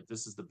fine. You're like,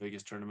 this is the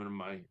biggest tournament of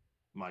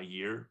my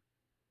year.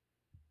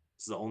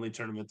 This is the only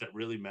tournament that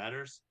really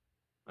matters.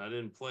 I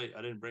didn't play.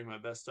 I didn't bring my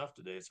best stuff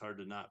today. It's hard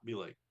to not be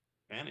like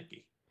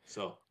panicky.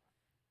 So,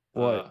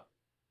 Well, uh,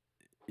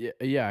 yeah.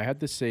 Yeah. I had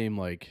the same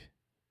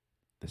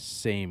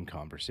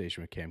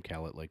conversation with Cam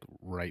Kellett, like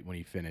right when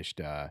he finished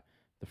the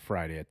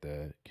Friday at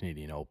the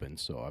Canadian Open.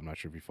 So I'm not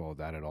sure if you followed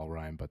that at all,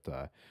 Ryan, but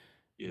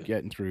yeah,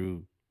 getting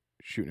through,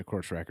 shooting a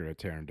course record at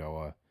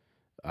Tarandoa,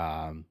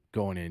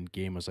 going in,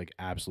 game was like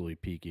absolutely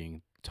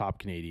peaking, top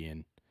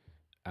Canadian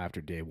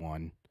after day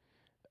one.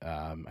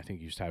 I think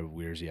he was tied with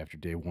Weirzy after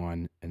day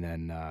one, and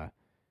then I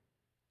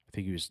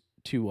think he was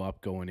 2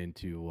 up going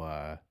into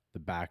the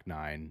back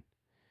nine,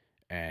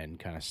 and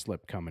kind of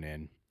slipped coming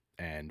in,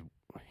 and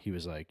he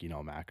was like,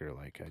 Macker,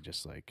 like I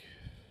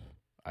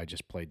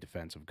just played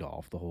defensive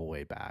golf the whole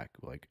way back,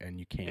 like, and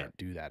you can't yeah,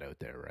 do that out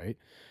there, right?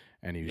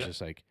 And he was yeah,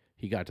 just like,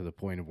 he got to the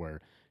point of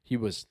where he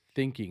was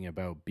thinking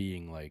about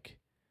being like,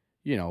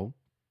 you know,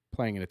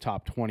 playing in a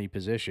top 20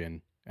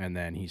 position, and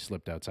then he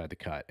slipped outside the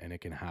cut, and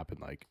it can happen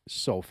like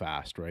so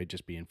fast, right?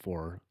 Just being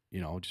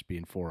just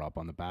being 4 up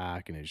on the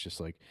back, and it's just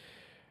like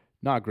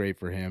not great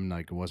for him.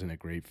 Like, it wasn't a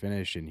great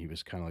finish, and he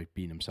was kind of like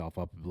beating himself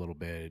up a little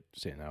bit,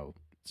 saying, "Oh,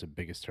 it's the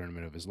biggest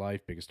tournament of his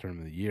life, biggest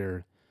tournament of the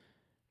year."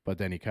 But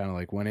then he kind of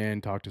like went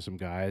in, talked to some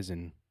guys,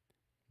 and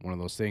one of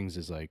those things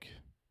is like,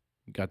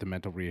 got the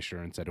mental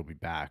reassurance that he'll be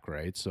back,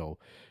 right? So,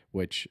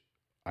 which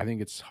I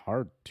think it's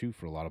hard too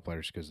for a lot of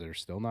players because they're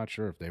still not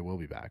sure if they will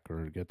be back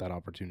or get that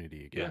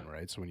opportunity again, yeah,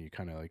 right? So when you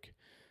kind of like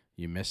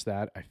you miss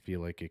that, I feel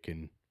like it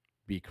can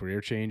be career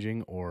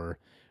changing, or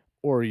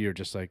you're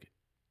just like,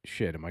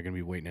 shit, am I going to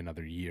be waiting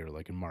another year?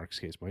 Like in Mark's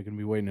case, am I going to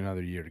be waiting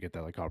another year to get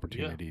that like yeah,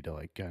 opportunity to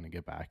like kind of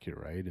get back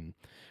here, right? And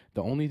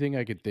the only thing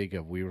I could think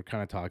of, we were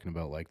kind of talking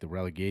about like the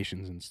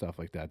relegations and stuff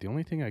like that. The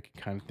only thing I could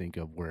kind of think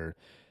of where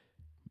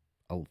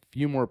a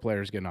few more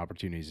players get an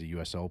opportunity is the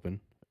U.S. Open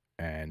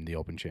and the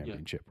Open yeah,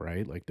 Championship,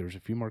 right? Like there's a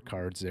few more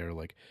cards there,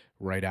 like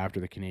right after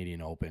the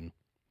Canadian Open,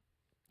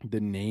 the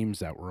names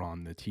that were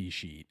on the tee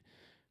sheet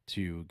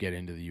to get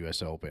into the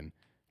U.S. Open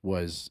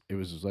it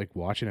was like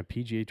watching a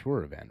PGA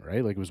Tour event,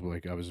 right? Like it was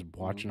like I was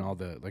watching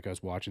I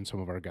was watching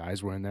some of our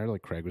guys were in there,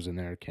 like Craig was in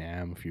there,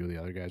 Cam, a few of the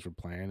other guys were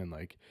playing, and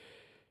like,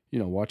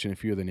 watching a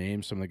few of the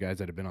names, some of the guys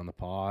that have been on the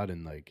pod,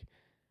 and like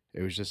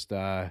it was just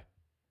it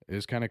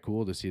was kind of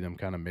cool to see them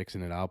kind of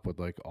mixing it up with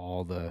like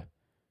all the,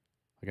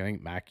 like I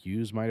think Mac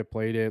Hughes might have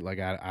played it, like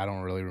I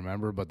don't really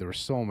remember, but there were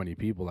so many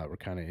people that were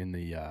kind of in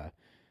the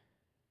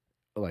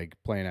like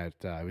playing at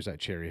it was at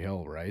Cherry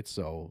Hill, right?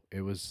 So it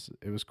was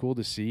cool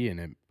to see, and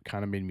it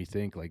kind of made me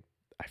think like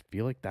I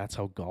feel like that's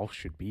how golf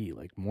should be.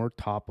 Like more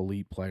top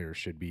elite players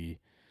should be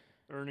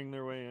Earning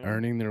their way in.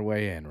 earning their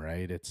way in,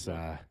 right? It's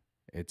Yeah.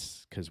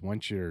 it's because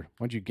once you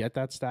get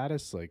that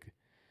status, like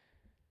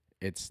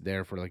it's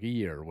there for like a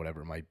year or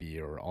whatever it might be,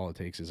 or all it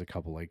takes is a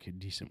couple like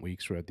decent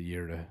weeks throughout the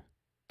year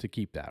to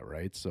keep that,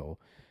 right? So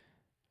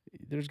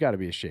there's got to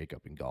be a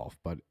shakeup in golf.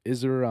 But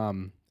is there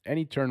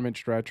any tournament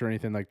stretch or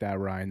anything like that,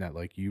 Ryan, that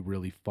like you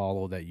really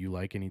follow, that you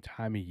like any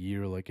time of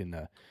year, like in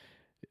the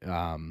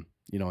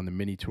in the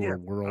mini tour yeah. I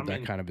world, that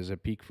mean, kind of is a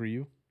peak for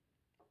you?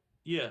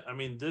 yeah. I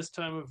mean, this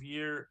time of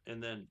year,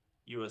 and then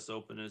U.S.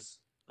 Open is.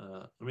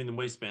 I mean, the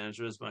Waste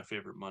Management is my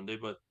favorite Monday,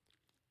 but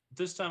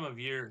this time of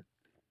year,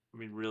 I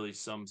mean, really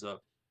sums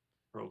up.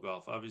 pro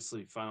golf.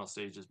 Obviously, final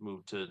stage has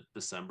moved to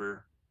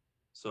December,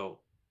 so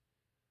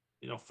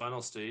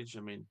final stage. I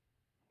mean,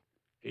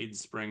 Hayden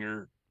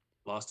Springer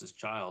lost his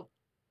child,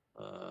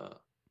 uh,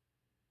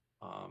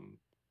 um,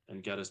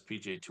 and got his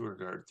PGA Tour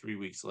card 3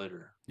 weeks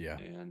later, Yeah.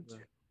 and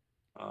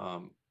Yeah.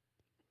 um,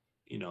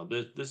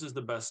 this is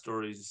the best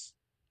stories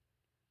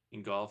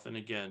in golf. And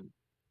again,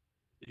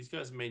 these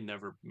guys may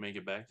never make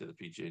it back to the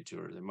PGA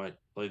Tour. They might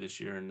play this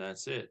year and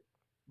that's it.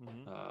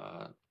 Mm-hmm.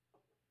 Uh,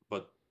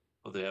 but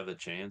they have the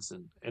chance,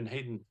 and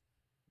Hayden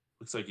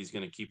looks like he's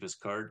going to keep his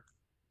card.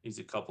 He's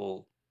a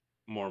couple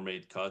more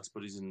made cuts,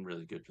 but he's in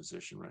really good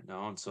position right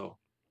now. And so,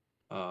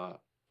 uh,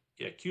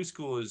 yeah, Q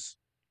School is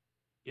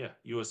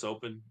U.S.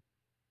 Open.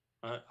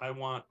 I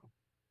want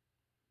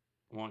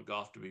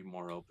golf to be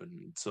more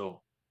open,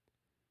 so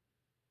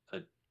uh,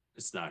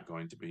 it's not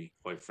going to be,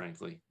 quite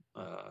frankly.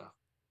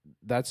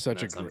 That's And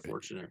such a that's great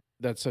unfortunate.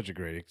 that's such a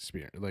great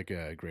experience, like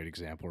a great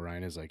example.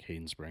 Ryan is like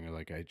Hayden Springer.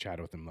 Like I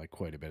chatted with him like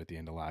quite a bit at the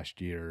end of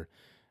last year.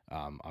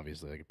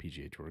 Obviously like a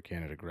PGA Tour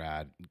Canada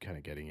grad, kind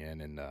of getting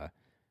in, and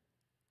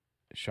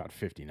shot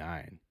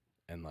 59,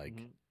 and like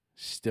Mm-hmm.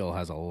 still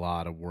has a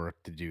lot of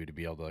work to do to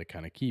be able to like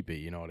kind of keep it.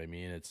 You know what I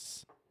mean?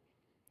 It's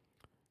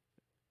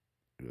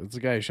a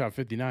guy who shot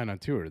 59 on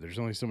tour. There's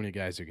only so many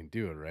guys who can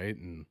do it, right?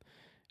 And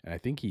I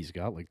think he's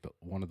got like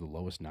one of the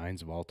lowest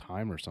nines of all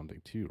time or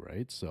something too,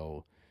 right?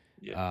 So,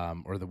 Yeah,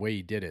 or the way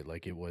he did it,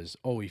 like it was,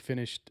 he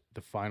finished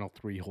the final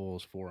 3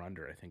 holes 4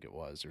 under, I think it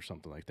was, or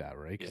something like that,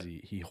 right? Because yeah,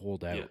 he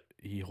holed out, yeah,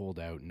 he holed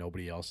out.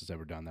 Nobody else has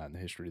ever done that in the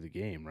history of the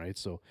game, right?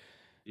 So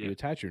yeah, you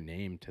attach your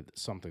name to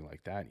something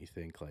like that, and you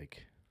think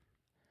like,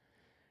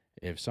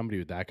 if somebody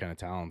with that kind of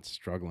talent's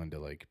struggling to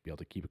like be able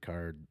to keep a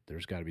card,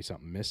 there's got to be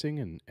something missing,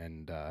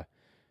 and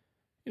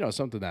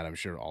something that I'm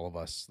sure all of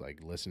us like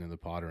listening to the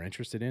pod are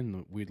interested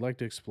in. We'd like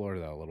to explore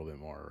that a little bit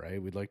more,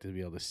 right? We'd like to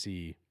be able to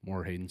see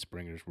more Hayden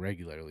Springers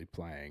regularly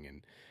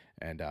playing,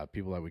 and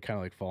people that we kind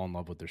of like fall in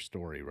love with their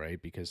story,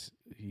 right? Because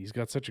he's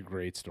got such a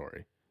great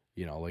story.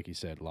 Like you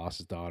said, lost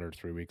his daughter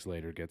 3 weeks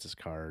later, gets his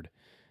card,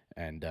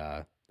 and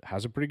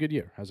has a pretty good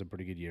year.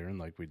 And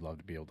like we'd love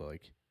to be able to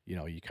like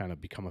you kind of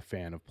become a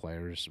fan of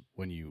players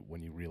when you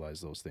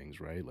realize those things,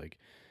 right? Like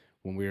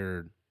when we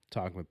were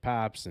talking with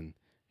Paps, and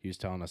he was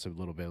telling us a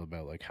little bit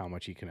about like how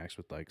much he connects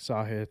with like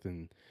Sahith,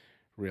 and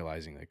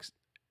realizing like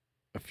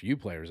a few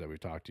players that we've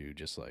talked to,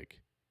 just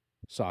like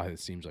Sahith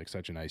seems like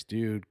such a nice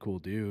dude, cool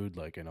dude.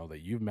 Like I know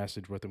that you've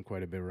messaged with him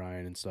quite a bit,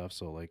 Ryan, and stuff.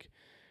 So like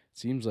it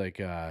seems like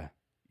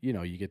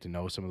you get to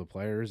know some of the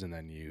players, and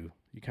then you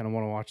kind of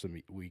want to watch them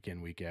week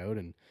in, week out.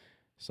 And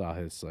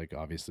Sahith's like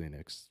obviously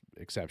an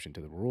exception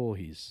to the rule.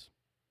 He's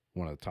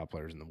one of the top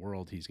players in the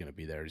world. He's going to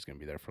be there. He's going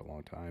to be there for a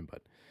long time.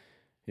 But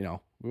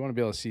we want to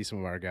be able to see some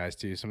of our guys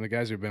too. Some of the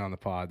guys who've been on the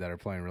pod that are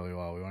playing really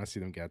well. We want to see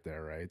them get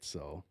there, right?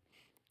 So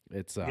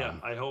it's yeah.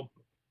 I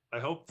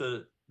hope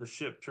the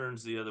ship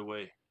turns the other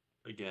way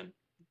again,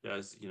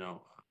 guys. A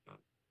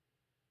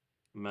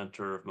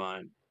mentor of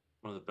mine,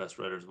 one of the best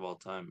writers of all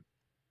time,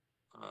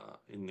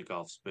 in the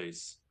golf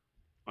space,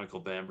 Michael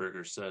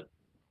Bamberger, said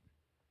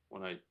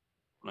when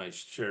I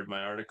shared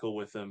my article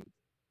with him,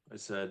 I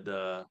said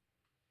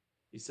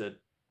he said,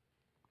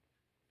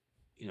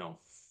 you know,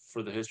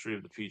 for the history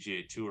of the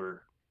PGA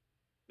Tour,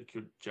 the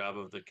job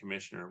of the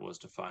commissioner was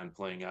to find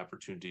playing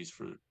opportunities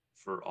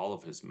for all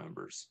of his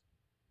members,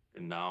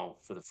 and now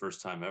for the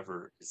first time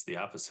ever, it's the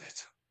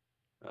opposite.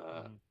 Uh,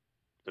 Mm-hmm.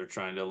 they're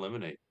trying to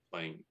eliminate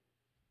playing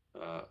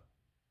uh,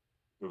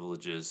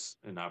 privileges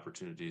and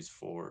opportunities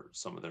for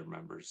some of their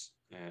members,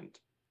 and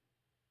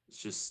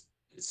it's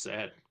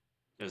sad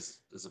as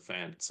a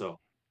fan. So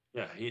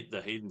yeah,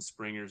 the Hayden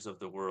Springers of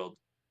the world,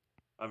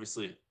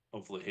 obviously,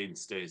 hopefully Hayden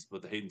stays,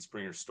 but the Hayden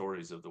Springer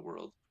stories of the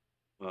world,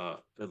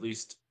 at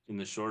least in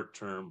the short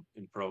term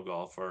in pro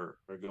golf, are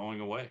going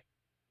away.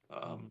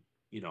 Mm-hmm. Um,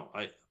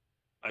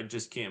 I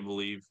just can't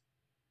believe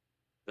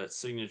that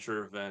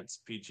signature events,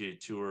 PGA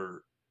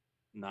Tour,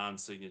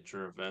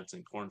 non-signature events,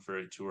 and Corn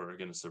Ferry Tour are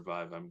going to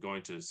survive. I'm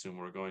going to assume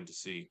we're going to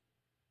see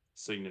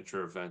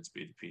signature events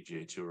be the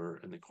PGA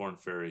Tour, and the Corn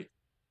Ferry,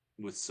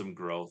 with some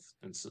growth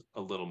and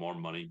a little more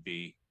money,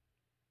 be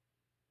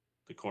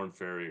the Corn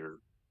Ferry or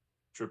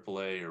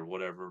AAA or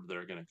whatever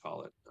they're going to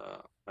call it.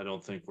 I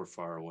don't think we're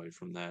far away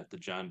from that. The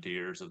John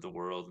Deeres of the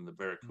world and the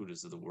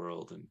Barracudas of the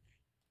world, and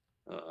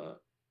uh,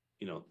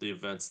 the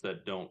events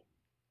that don't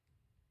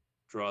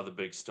draw the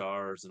big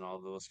stars and all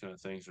those kind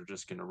of things are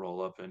just going to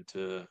roll up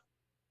into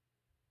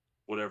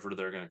whatever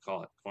they're going to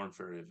call it, Corn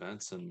Ferry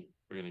events, and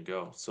we're going to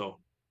go. So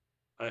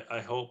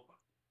I hope,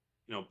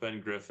 Ben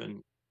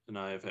Griffin and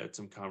I have had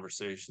some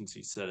conversations.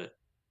 He said it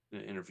in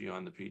an interview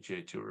on the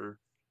PGA Tour,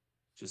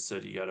 just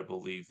said you got to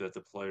believe that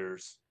the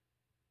players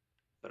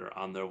that are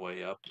on their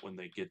way up, when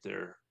they get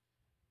there,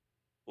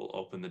 will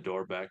open the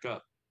door back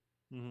up.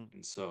 Mm-hmm.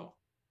 And so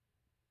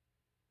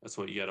that's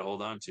what you got to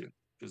hold on to,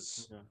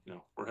 because, Yeah.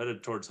 we're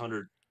headed towards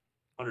 100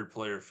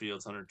 player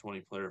fields,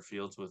 120 player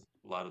fields with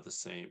a lot of the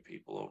same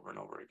people over and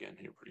over again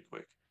here pretty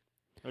quick.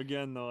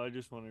 Again, though, I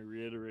just want to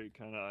reiterate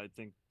kind of, I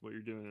think what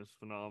you're doing is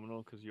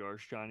phenomenal because you are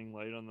shining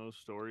light on those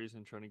stories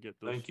and trying to get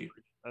those Thank you.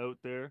 stories out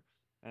there.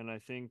 And I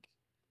think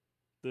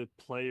the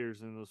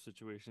players in those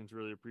situations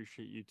really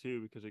appreciate you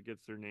too because it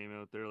gets their name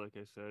out there. Like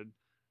I said,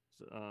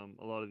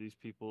 a lot of these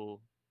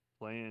people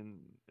playing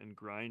and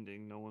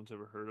grinding, no one's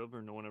ever heard of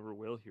or no one ever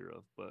will hear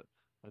of. But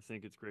I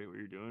think it's great what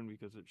you're doing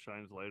because it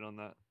shines light on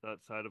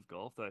that side of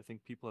golf that I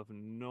think people have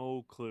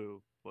no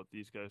clue what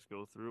these guys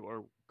go through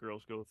or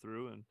girls go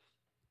through,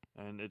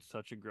 and it's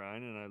such a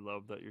grind. And I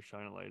love that you're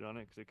shining light on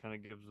it because it kind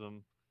of gives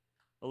them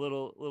a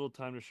little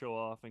time to show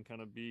off and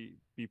kind of be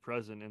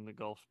present in the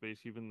golf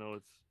space, even though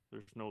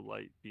there's no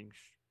light being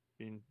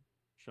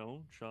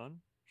shone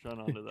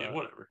onto Yeah, that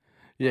whatever.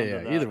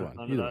 Yeah, either one.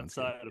 onto Either that one's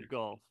good. side of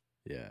golf.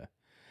 Yeah.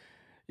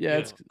 Yeah,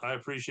 It's I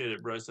appreciate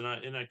it, Bryce, and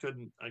I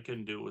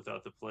couldn't do it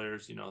without the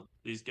players. You know,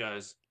 these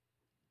guys.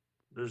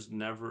 There's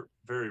never,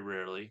 very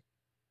rarely,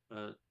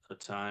 a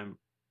time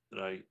that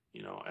I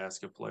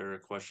ask a player a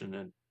question,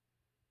 and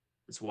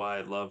it's why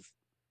I love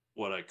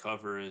what I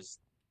cover. Is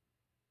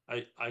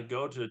I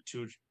go to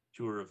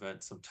tour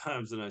events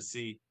sometimes, and I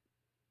see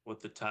what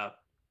the top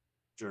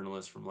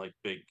journalists from like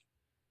big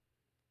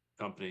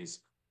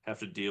companies have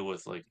to deal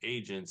with, like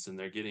agents, and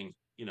they're getting,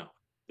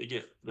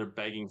 they're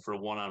begging for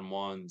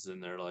one-on-ones,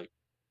 and they're like,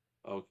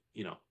 oh,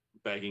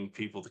 begging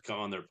people to come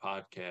on their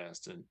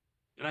podcast, and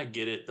I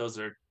get it.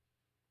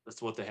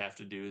 That's what they have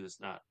to do.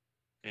 That's not,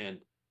 and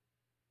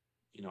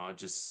I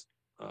just,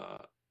 uh,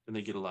 and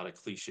they get a lot of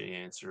cliche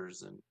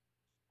answers, and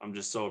I'm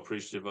just so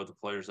appreciative of the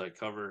players I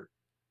cover.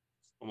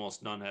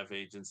 Almost none have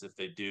agents. If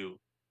they do,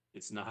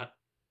 it's not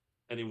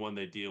anyone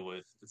they deal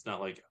with. It's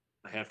not like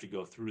I have to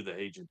go through the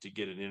agent to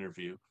get an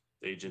interview.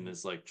 The agent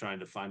is like trying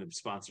to find them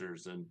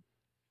sponsors and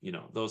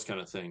those kind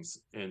of things.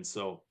 And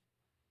so,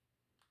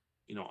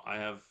 I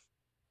have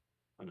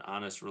an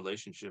honest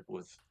relationship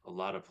with a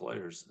lot of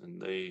players,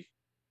 and they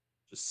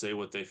just say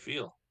what they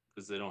feel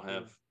because they don't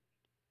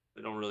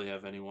really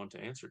have anyone to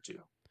answer to.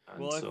 And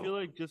Well, I feel so,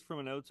 like just from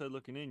an outside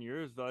looking in,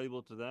 you're as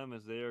valuable to them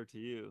as they are to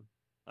you.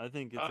 I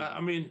think it's a I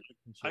great mean,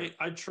 relationship.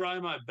 I try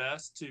my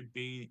best to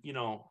be,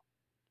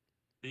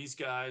 these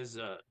guys.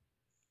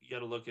 You got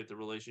to look at the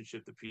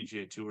relationship, the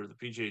PGA Tour. The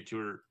PGA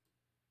Tour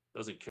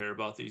doesn't care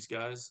about these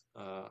guys,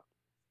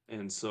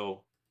 and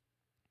so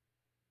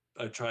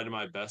I try to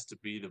my best to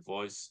be the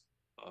voice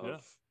Yeah.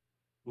 of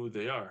who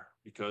they are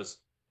because,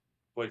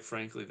 quite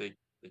frankly, they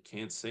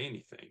can't say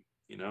anything.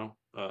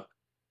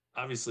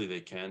 Obviously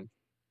they can,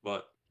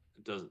 but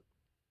it doesn't.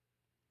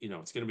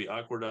 It's going to be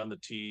awkward on the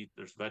tee.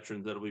 There's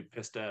veterans that'll be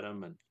pissed at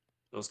them and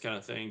those kind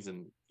of things,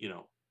 and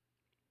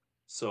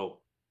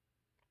so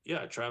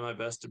yeah, I try my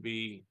best to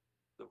be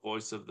the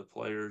voice of the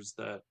players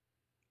that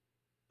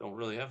don't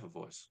really have a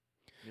voice.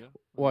 Yeah.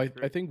 Well, That's I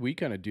great. think we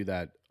kind of do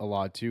that a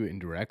lot too,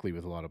 indirectly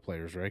with a lot of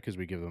players, right? Because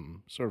we give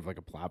them sort of like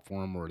a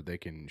platform where they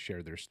can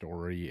share their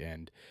story,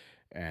 and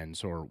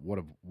sort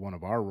of one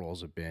of our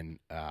roles have been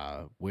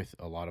with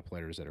a lot of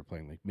players that are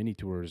playing like mini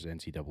tours,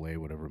 NCAA,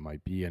 whatever it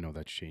might be. I know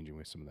that's changing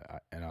with some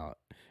of the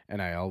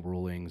NIL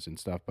rulings and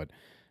stuff, but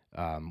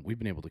we've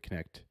been able to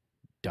connect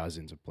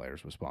dozens of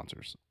players with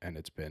sponsors, and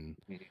it's been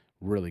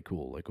really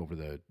cool. Like over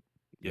the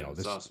Yeah,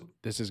 it's awesome.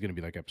 this is going to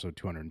be like episode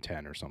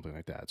 210 or something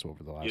like that. So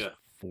over the last Yeah.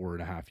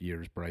 4.5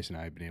 years, Bryce and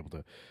I have been able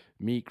to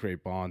meet,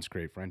 create bonds,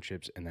 create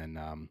friendships, and then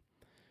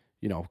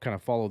kind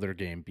of follow their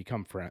game,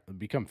 become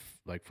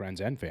like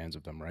friends and fans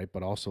of them, right?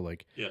 But also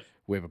like Yeah.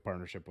 we have a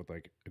partnership with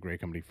like a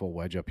great company, Full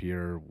Wedge up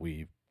here.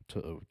 We've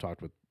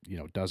talked with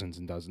dozens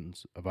and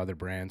dozens of other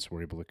brands. So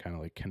we're able to kind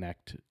of like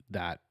connect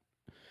that,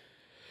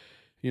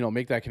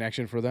 make that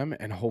connection for them,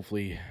 and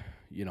hopefully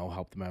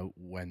help them out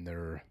when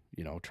they're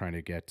trying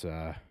to get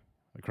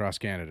across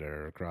Canada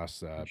or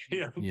across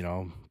Yeah.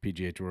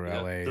 PGA Tour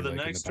Yeah, LA to the like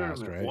in next the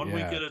past, tournament, right? one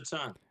week Yeah, at a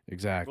time.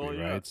 exactly, Well,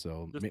 yeah. right.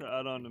 So Just to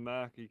add on to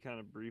Mac, you kind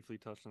of briefly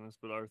touched on this,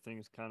 but our thing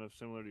is kind of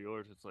similar to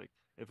yours. It's like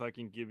if I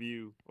can give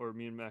you, or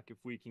me and Mac, if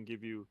we can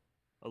give you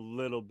a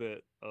little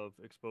bit of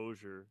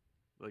exposure,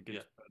 like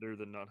it's better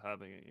than not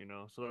having it.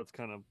 So that's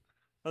kind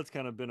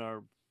of been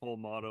our whole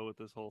motto with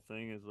this whole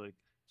thing is like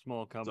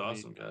small It's company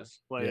awesome,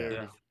 guys. players.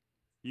 Yeah.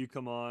 You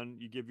come on,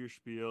 you give your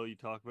spiel, you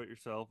talk about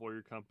yourself or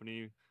your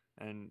company,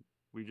 and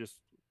we just,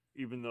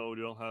 even though we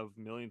don't have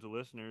millions of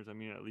listeners, I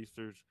mean, at least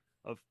there's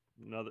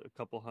another a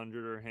couple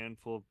hundred or a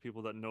handful of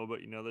people that know about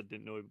you now that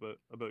didn't know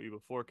about you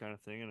before, kind of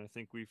thing. And I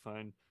think we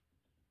find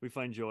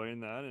joy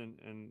in that,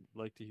 and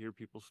like to hear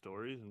people's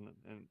stories, and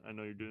I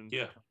know you're doing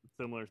Yeah. a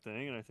similar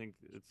thing, and I think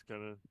it's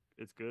good.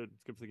 It's good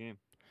for the game.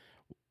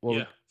 well,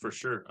 Yeah, for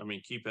sure. I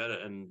mean, keep at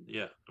it. And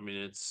yeah, I mean,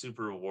 it's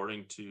super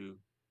rewarding to,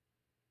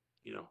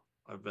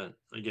 I've been,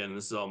 again,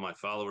 this is all my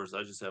followers.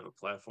 I just have a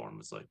platform.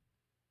 It's like,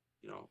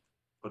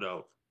 put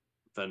out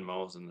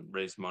Venmos and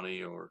raise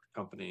money or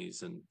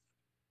companies. And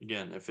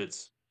again, if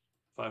it's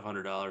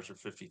 $500 or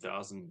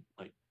 50,000,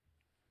 like,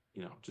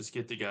 just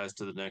get the guys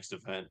to the next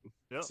event.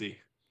 Yep. See,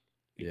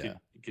 Yeah.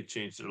 it could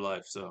change their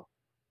life. So,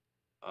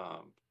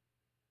 um,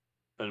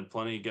 been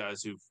plenty of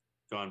guys who've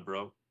gone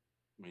broke.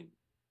 I mean,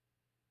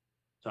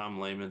 Tom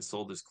Lehman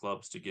sold his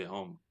clubs to get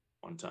home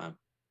one time.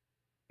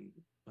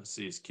 I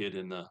see his kid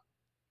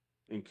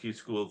in Q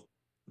school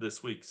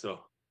this week. So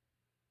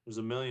there's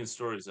a million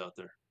stories out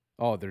there.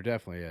 Oh, there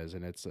definitely is,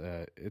 and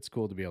it's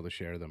cool to be able to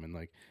share them. And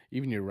like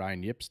even your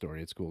Ryan Yip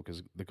story, it's cool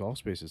because the golf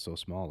space is so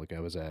small. Like I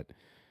was at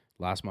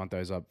last month, I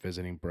was up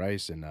visiting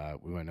Bryce, and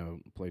we went out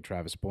and played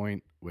Travis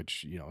Point,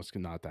 which it's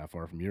not that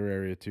far from your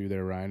area too,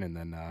 there, Ryan. And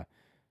then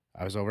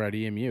I was over at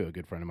EMU. A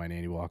good friend of mine,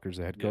 Andy Walker's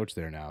the head Yep. coach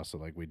there now. So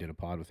like we did a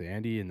pod with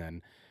Andy, and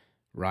then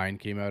Ryan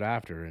came out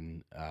after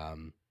and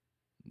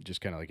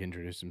just kind of like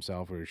introduced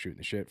himself. We were shooting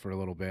the shit for a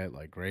little bit,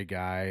 like great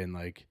guy, and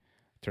like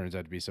turns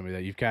out to be somebody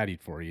that you've caddied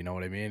for. You know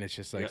what I mean? It's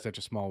just like Yeah. such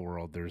a small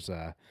world. There's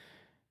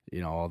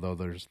although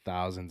there's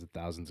thousands and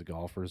thousands of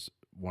golfers,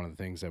 one of the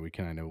things that we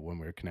kind of when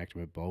we were connecting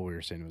with Bo, we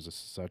were saying it was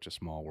such a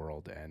small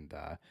world, and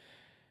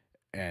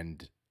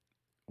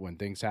when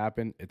things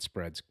happen, it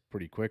spreads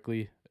pretty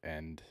quickly,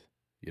 and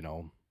you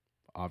know,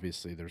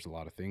 obviously there's a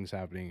lot of things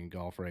happening in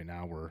golf right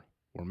now where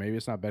maybe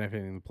it's not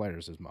benefiting the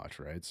players as much,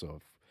 right? So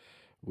if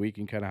we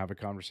can kind of have a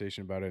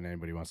conversation about it and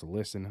anybody wants to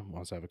listen,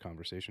 wants to have a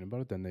conversation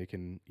about it, then they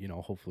can,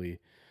 hopefully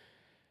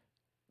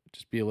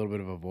just be a little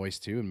bit of a voice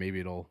too, and maybe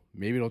it'll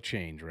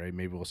change, right?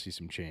 Maybe we'll see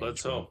some change.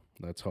 Let's hope.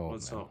 Let's hope.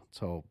 Let's Man. hope. Let's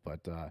hope.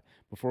 But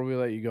before we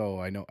let you go,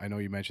 I know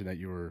you mentioned that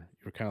you're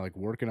kind of like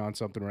working on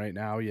something right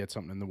now. You had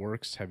something in the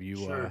works. Have you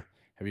Sure.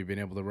 have you been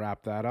able to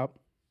wrap that up?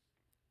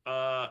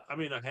 I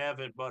mean, I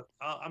haven't, but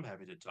I'm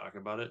happy to talk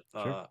about it.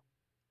 Sure.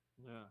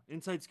 Yeah,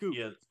 inside scoop.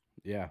 Yeah,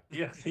 Yeah.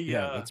 yeah,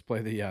 Yeah. Let's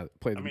play the I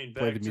mean, play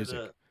back the to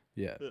music.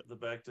 Yeah. the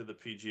back to the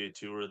PGA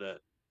Tour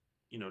that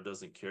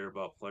doesn't care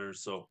about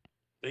players. So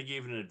they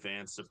gave an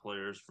advance to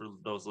players. For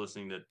those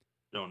listening that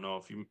don't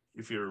know,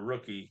 if you're a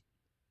rookie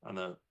on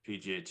the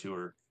PGA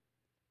Tour,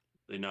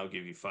 they now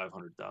give you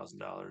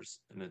 $500,000,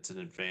 and it's an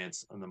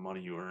advance on the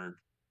money you earned.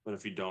 But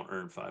if you don't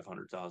earn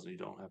 500,000, you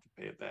don't have to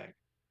pay it back.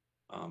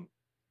 Um,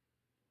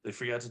 they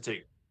forgot to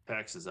take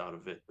taxes out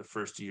of it the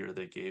first year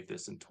they gave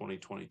this in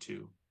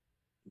 2022.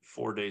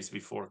 4 days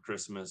before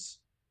Christmas,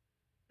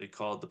 they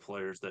called the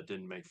players that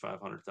didn't make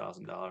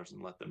 $500,000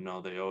 and let them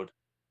know they owed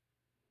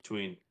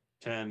between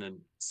 $10,000 and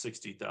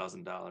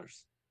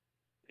 $60,000.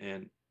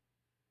 And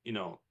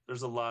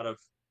there's a lot of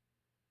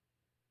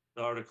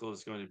the article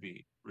is going to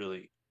be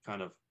really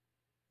kind of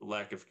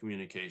lack of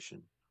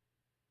communication.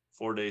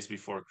 4 days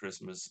before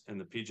Christmas, and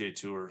the PGA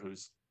Tour,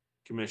 whose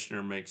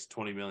commissioner makes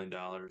 $20 million,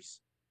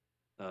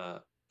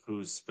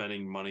 who's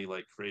spending money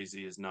like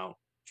crazy, is now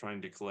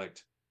trying to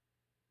collect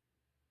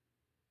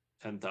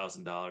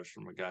 $10,000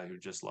 from a guy who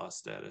just lost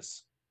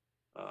status.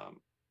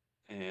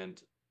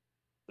 And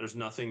there's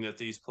nothing that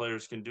these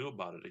players can do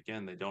about it.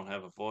 Again, they don't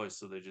have a voice,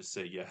 so they just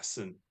say yes,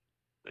 and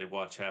they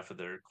watch half of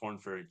their Corn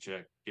Ferry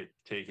check get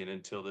taken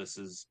until this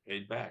is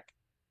paid back.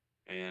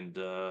 And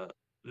I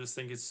just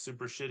think it's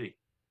super shitty.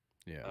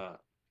 Yeah.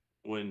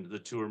 When the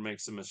tour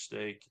makes a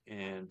mistake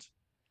and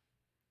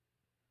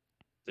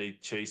they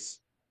chase,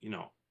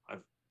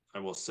 I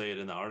will say it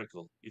in the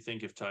article. You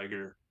think if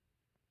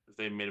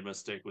they made a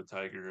mistake with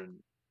Tiger and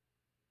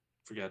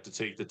forgot to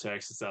take the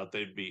taxes out,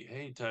 they'd be,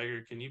 hey,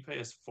 Tiger, can you pay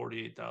us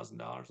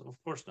 $48,000? Of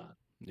course not.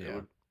 They Yeah.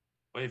 would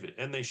waive it,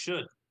 and they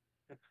should.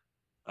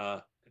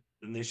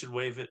 And they should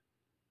waive it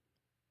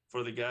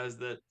for the guys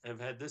that have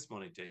had this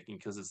money taken,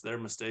 because it's their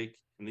mistake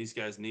and these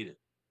guys need it.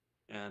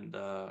 And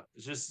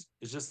it's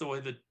just the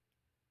way that,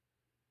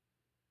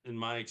 in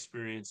my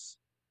experience,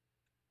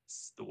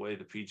 it's the way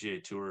the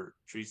PGA Tour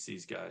treats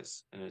these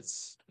guys, and it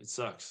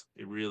sucks.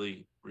 It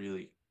really,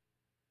 really,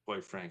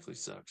 quite frankly,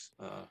 sucks.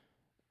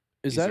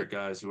 Is These are that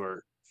guys who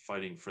are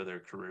fighting for their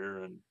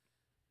career, and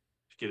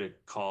to get a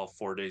call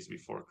 4 days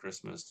before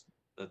Christmas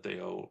that they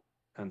owe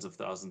tens of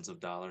thousands of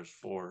dollars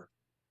for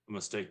a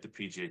mistake the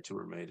PGA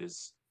Tour made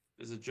is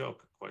a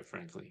joke, quite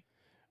frankly.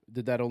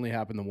 did that only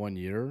happen the 1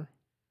 year,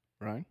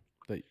 Ryan?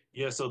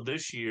 Yeah, so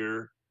this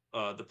year,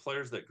 the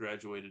players that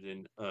graduated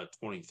in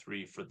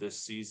 23 for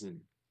this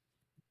season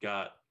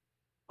got,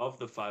 of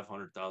the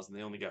 500,000,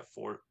 they only got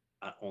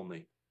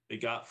they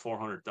got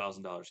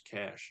 $400,000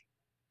 cash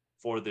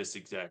for this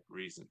exact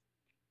reason.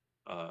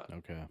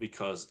 Okay.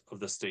 Because of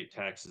the state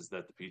taxes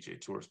that the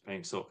PGA Tour is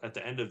paying. So at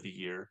the end of the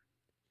year,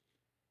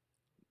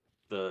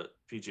 the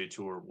PGA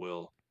Tour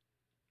will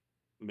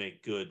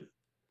make good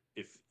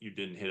if you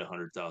didn't hit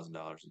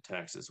 $100,000 in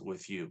taxes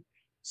with you.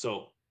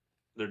 So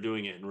they're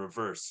doing it in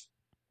reverse,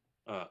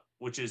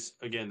 which is,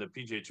 again, the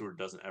PGA Tour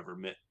doesn't ever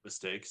admit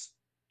mistakes,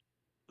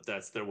 but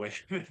that's their way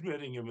of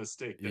admitting a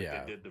mistake that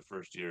Yeah. they did the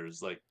first year,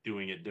 is like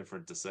doing it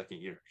different the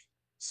second year.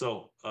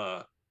 So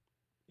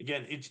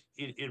again,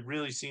 it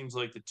really seems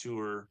like the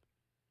tour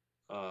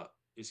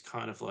is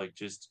kind of like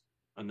just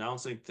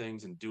announcing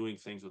things and doing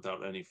things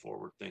without any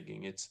forward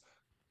thinking. It's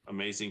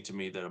amazing to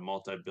me that a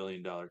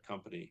multi-billion-dollar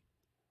company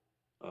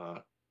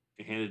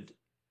handed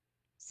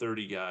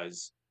 30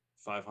 guys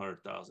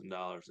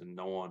 $500,000 and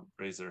no one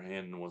raised their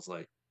hand and was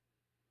like,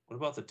 what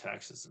about the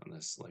taxes on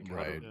this? Like,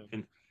 Right.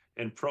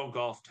 and pro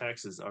golf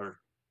taxes are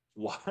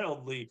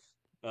wildly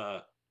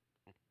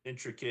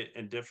intricate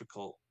and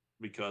difficult,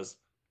 because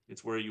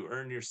it's where you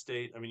earn your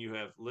state. I mean, you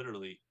have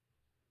literally,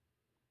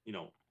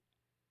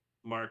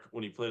 Mark,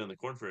 when he played on the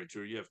Corn Ferry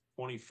Tour, you have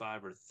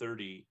 25 or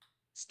 30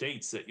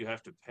 states that you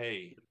have to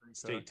pay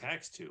state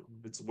tax to.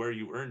 It's where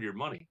you earn your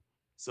money.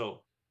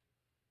 So,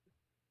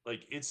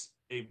 like, it's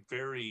a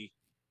very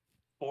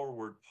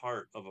forward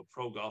part of a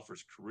pro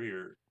golfer's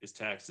career is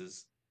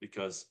taxes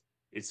because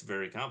it's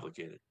very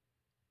complicated.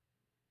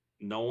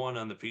 No one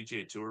on the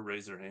PGA Tour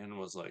raised their hand and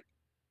was like,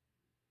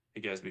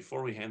 "Hey guys,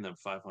 before we hand them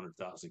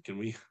 500,000, can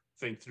we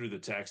think through the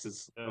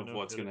taxes Yeah, of no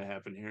what's going kidding. to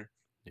happen here?"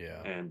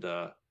 Yeah. And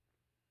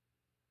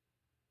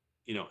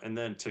and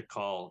then to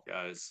call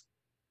guys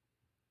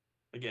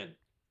again,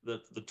 the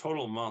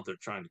total amount they're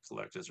trying to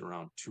collect is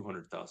around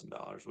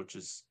 $200,000, which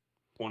is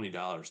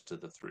 $20 to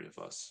the three of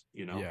us.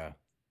 Yeah.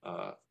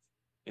 Uh,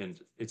 and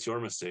it's your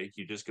mistake.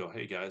 You just go,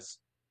 "Hey guys,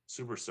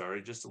 super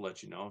sorry. Just to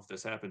let you know, if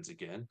this happens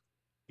again,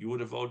 you would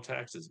have owed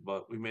taxes,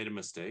 but we made a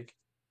mistake.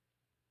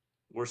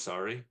 We're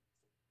sorry.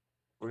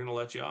 We're gonna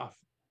let you off.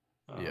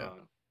 Yeah.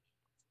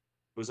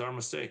 It was our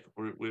mistake.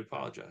 We Yeah.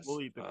 apologize."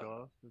 We'll eat the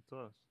cost. It's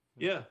us.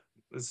 Yeah. Yeah,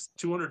 this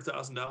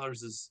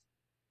 $200,000 is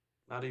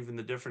not even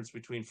the difference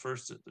between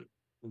first and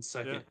Yeah.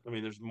 second. I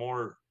mean, there's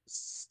more.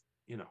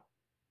 You know,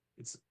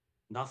 it's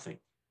nothing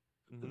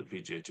to the Mhm.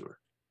 PGA Tour,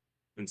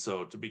 and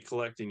so to be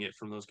collecting it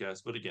from those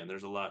guys. But again,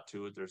 there's a lot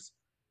to it. There's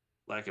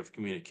lack of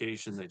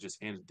communication. They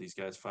just handed these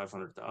guys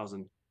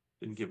 500,000,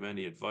 didn't give them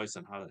any advice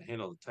on how to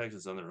handle the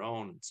taxes on their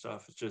own and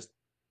stuff. It's just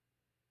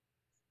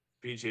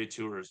PGA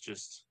Tour is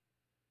just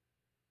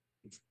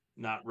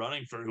not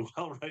running very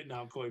well right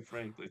now. Quite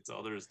frankly, it's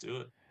all there is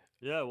to it.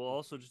 Yeah, well,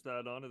 also just to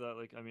add on to that,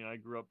 like, I mean, I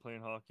grew up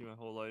playing hockey my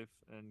whole life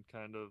and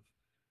kind of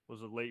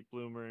was a late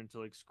bloomer into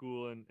like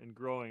school and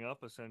growing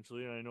up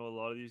essentially. And I know a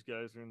lot of these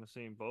guys are in the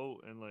same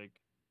boat, and like,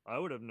 I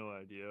would have no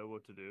idea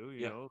what to do, you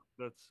Yeah, know?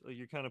 That's like,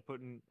 you're kind of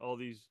putting all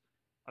these,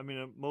 I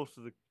mean, most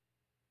of the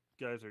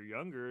guys are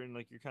younger, and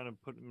like, you're kind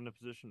of putting them in a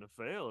position to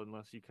fail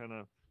unless you kind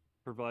of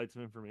provide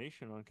some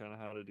information on kind of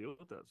how to deal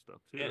with that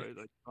stuff too, and right?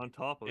 Like, on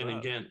top of and that.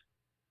 again,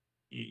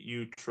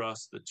 you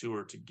trust the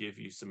tour to give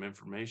you some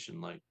information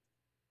like,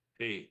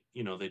 hey,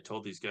 they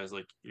told these guys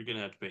like you're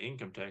gonna have to pay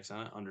income tax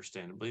on it.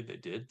 Understandably, they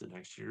did the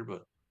next year,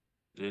 but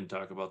they didn't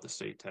talk about the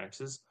state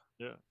taxes.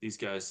 Yeah. These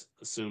guys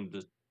assumed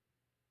it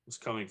was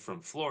coming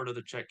from Florida.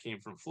 The check came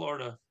from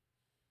Florida,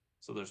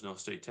 so there's no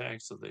state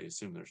tax. So they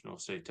assume there's no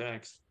state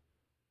tax.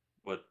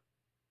 But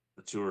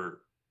the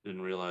tour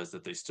didn't realize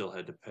that they still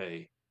had to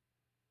pay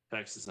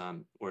taxes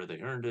on where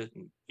they earned it.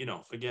 And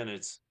again,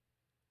 it's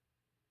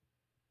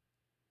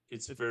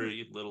It's just,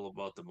 very little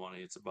about the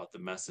money. It's about the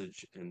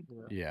message and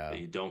yeah. Yeah. that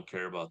you don't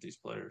care about these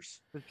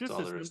players. It's That's just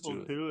all as there is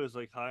simple to it. too as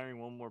like hiring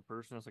one more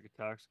person as like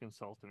a tax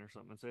consultant or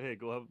something and say, hey,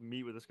 go have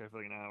meet with this guy for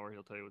like an hour.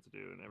 He'll tell you what to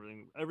do, and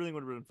everything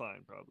would have been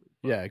fine probably.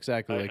 But Yeah,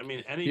 exactly. I Like,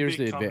 mean, any here's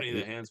big the company that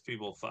advantage. hands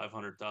people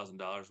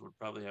 $500,000 would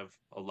probably have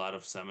a lot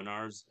of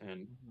seminars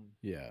and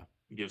Yeah.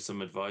 give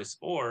some advice,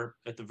 or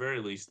at the very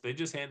least, they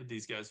just handed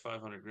these guys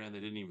 500 grand.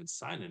 They didn't even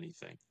sign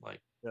anything. Like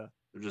yeah,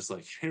 they're just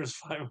like, here's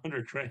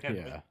 500 grand.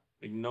 Yeah.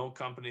 Like no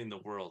company in the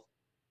world.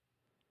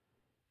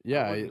 I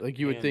Yeah. wouldn't Like,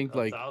 you would hand think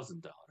like,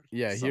 $1,000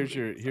 yeah, to here's somebody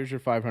your with here's your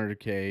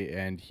 500K,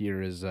 and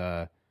here is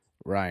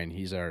Ryan.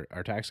 He's our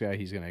tax guy.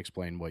 He's going to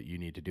explain what you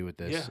need to do with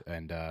yeah, this,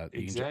 and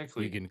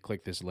exactly. you can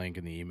click this link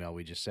in the email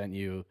we just sent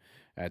you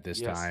at this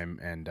Yes, time,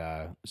 and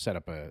set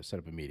up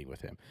a meeting with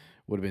him.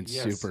 Would have been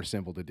yes. super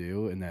simple to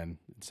do, and then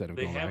instead of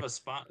They going have back, a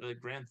spot. The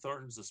Grant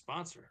Thornton's a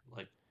sponsor.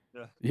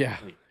 yeah. yeah,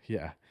 Like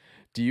yeah.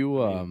 Do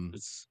you I mean,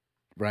 it's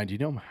Ryan? Do you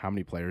know how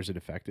many players it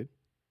affected?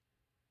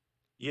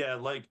 yeah,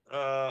 like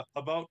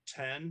about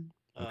 10.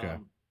 Okay,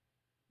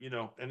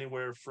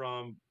 Anywhere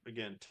from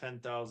again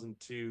 10,000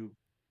 to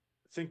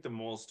I think the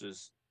most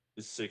is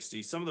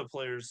 60. Some of the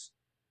players,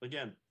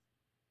 again,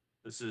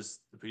 this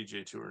is the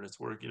PGA Tour and it's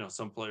work.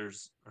 Some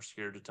players are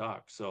scared to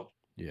talk, so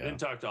I yeah,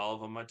 didn't talk to all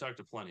of them. I talked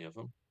to plenty of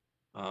them,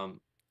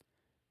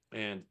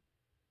 and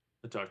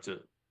I talked to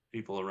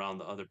people around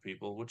the other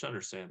people, which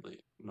understandably,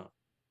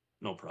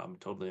 no problem.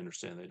 Totally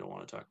understand they don't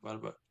want to talk about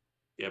it, but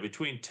yeah,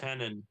 between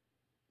 10 and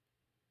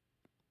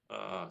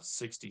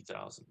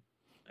 60,000,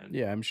 and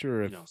yeah. I'm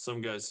sure if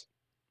some guys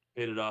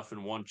paid it off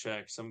in one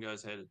check. Some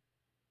guys had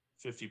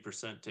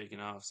 50% taken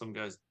off. Some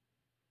guys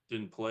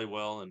didn't play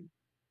well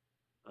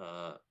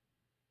uh,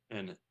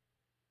 and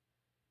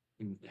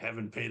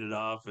haven't paid it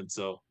off, and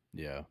so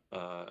yeah,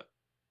 uh,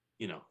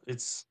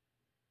 it's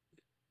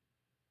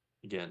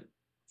again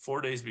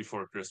 4 days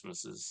before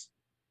Christmas is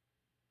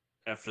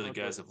after the Not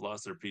that guys have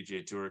lost their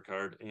PGA Tour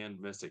card and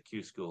missed at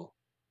Q School.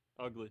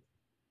 ugly.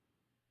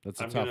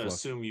 that's a I'm going tough to look.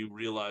 assume you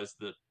realized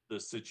that the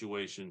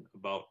situation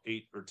about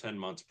 8 or 10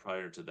 months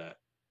prior to that,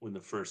 when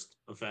the first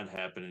event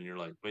happened, and you're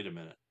like, wait a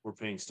minute, we're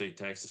paying state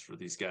taxes for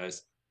these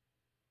guys,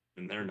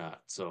 and they're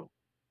not. So,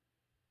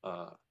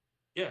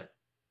 yeah,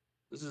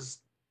 this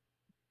is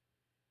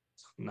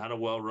not a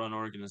well-run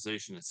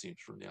organization. It seems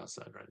from the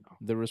outside right now.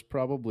 There was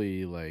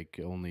probably like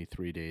only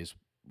 3 days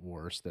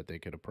worse that they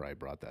could have probably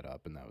brought that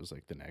up, and that was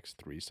like the next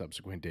 3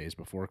 subsequent days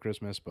before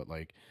Christmas. But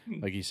like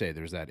you say,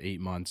 there's that 8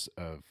 months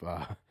of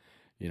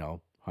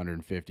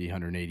 150,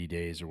 180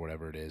 days or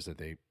whatever it is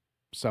that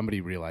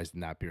somebody realized in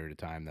that period of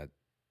time that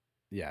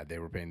yeah, they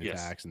were paying the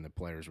Yes. tax and the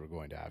players were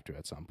going to have to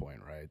at some point,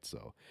 right?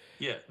 So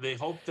Yeah, they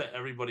hoped that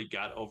everybody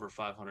got over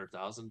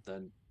 500,000.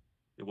 Then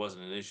it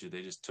wasn't an issue.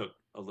 They just took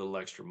a little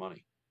extra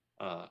money.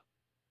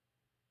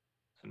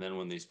 And then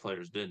when these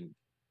players didn't,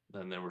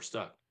 then they were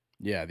stuck.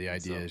 Yeah, the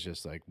idea is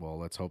just like, well,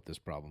 let's hope this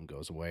problem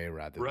goes away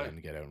rather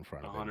than get out in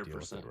front of it and deal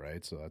with it,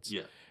 right? So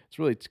it's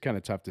really kind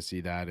of tough to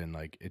see that, and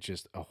like it's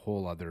just a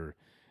whole other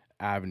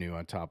avenue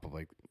on top of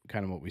like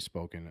kind of what we've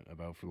spoken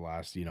about for the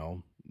last,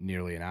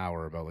 nearly an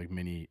hour about like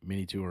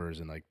mini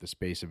tours and like the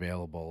space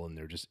available, and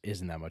there just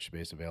isn't that much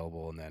space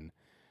available, and then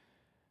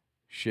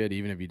shit,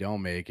 even if you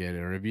don't make it,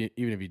 or even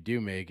if you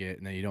do make it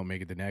and then you don't make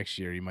it the next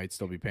year, you might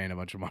still be paying a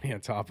bunch of money on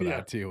top of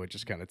that too, which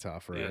is kind of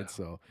tough, right? Yeah.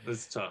 So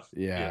it's tough.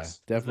 Yeah, yes.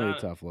 definitely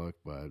a tough look,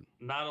 but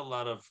not a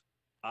lot of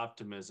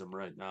optimism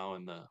right now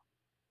in the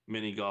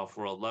mini golf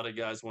world. A lot of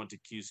guys went to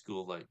Q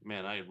school like,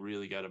 man, I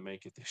really got to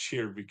make it this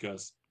year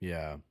because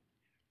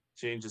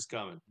change is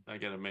coming. I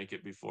got to make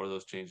it before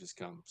those changes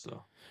come.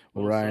 So,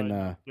 well,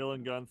 Ryan,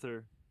 Dylan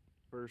Gunther,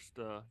 first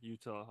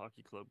Utah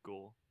Hockey Club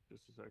goal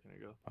just a second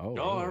ago. Oh, really?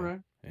 All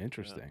right.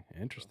 Interesting.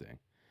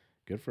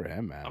 Good for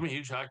him, man. I'm a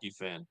huge hockey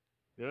fan.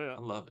 Yeah. I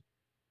love it.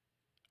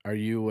 Are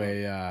you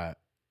a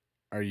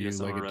yes,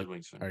 like I'm a Red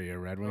Wings fan? Are you a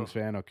Red Wings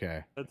fan?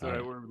 Okay. That's all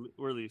right.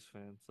 We're Leafs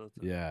fans. So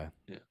that's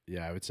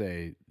yeah. I would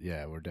say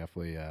we're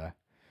definitely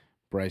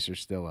Brycer's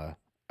still a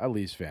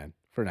Leafs fan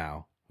for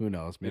now. Who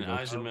knows? Maybe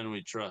Eisenman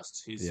we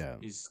trust.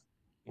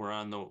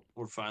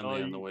 We're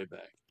finally on the way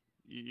back.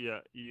 Yeah,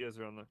 you guys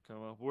are on the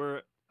come up.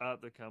 We're at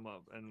the come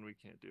up, and we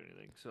can't do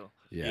anything. So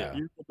yeah,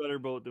 you're a better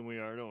boat than we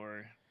are. Don't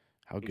worry.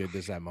 How good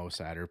does that Mo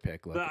Satter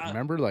pick look?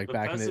 Remember, like the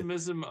back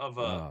pessimism of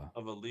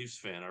a Leafs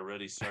fan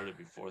already started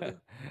before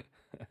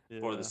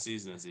the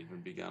season has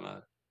even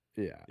begun.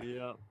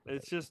 Yeah.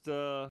 It's just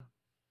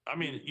I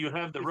mean, you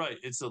have the right.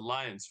 It's a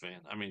Lions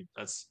fan. I mean,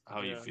 that's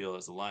how you feel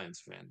as a Lions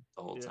fan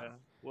the whole time.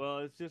 Well,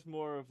 it's just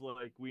more of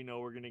like we know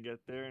we're gonna get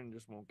there and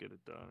just won't get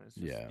it done. It's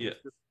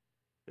just,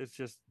 it's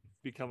just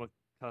become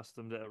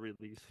accustomed to every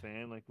Leafs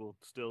fan. Like we'll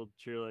still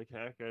cheer like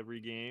heck every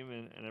game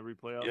and every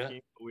playoff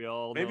game. But we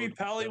all maybe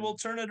Pally will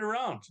turn it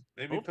around.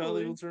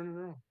 Pally will turn it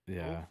around.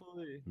 Yeah.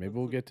 Maybe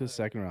we'll get to the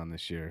second round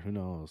this year. Who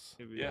knows?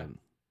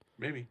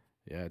 Maybe.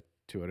 Yeah,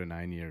 2 out of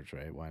 9 years,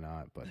 right? Why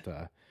not?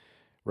 But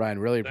Ryan,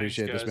 really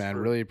appreciate this, man.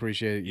 Really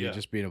appreciate you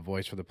just being a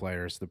voice for the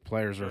players. The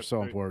players are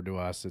so important to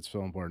us. It's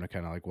so important to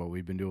kind of like what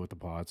we've been doing with the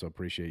pod. So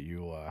appreciate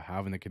you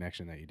having the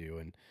connection that you do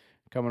and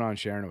coming on and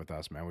sharing it with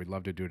us, man. We'd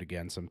love to do it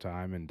again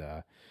sometime. And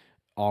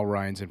all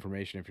Ryan's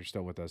information, if you're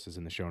still with us, is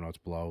in the show notes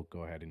below.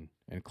 Go ahead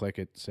and click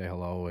it, say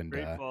hello, and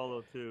great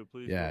follow too.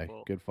 Please,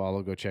 good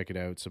follow. Go check it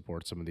out.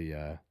 Support some of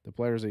the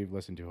players that you've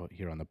listened to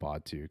here on the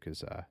pod too,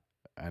 because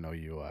I know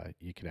you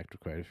connect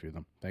with quite a few of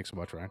them. Thanks so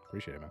much, Ryan.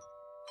 Appreciate it, man.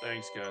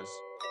 Thanks, guys.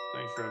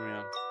 Thanks for having me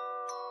on.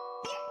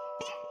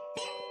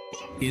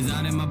 He's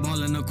out in my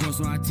ball in the course,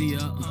 so I tee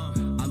up.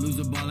 I lose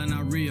the ball and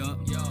I re-up.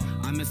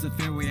 I miss a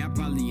fairway, I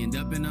probably end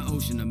up in the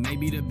ocean or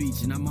maybe the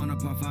beach. And I'm on a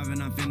par 5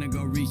 and I'm finna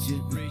go reach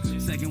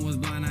it. Second was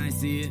blind, I ain't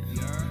see it.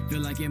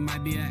 Feel like it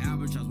might be an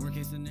albatross. Worst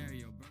case scenario.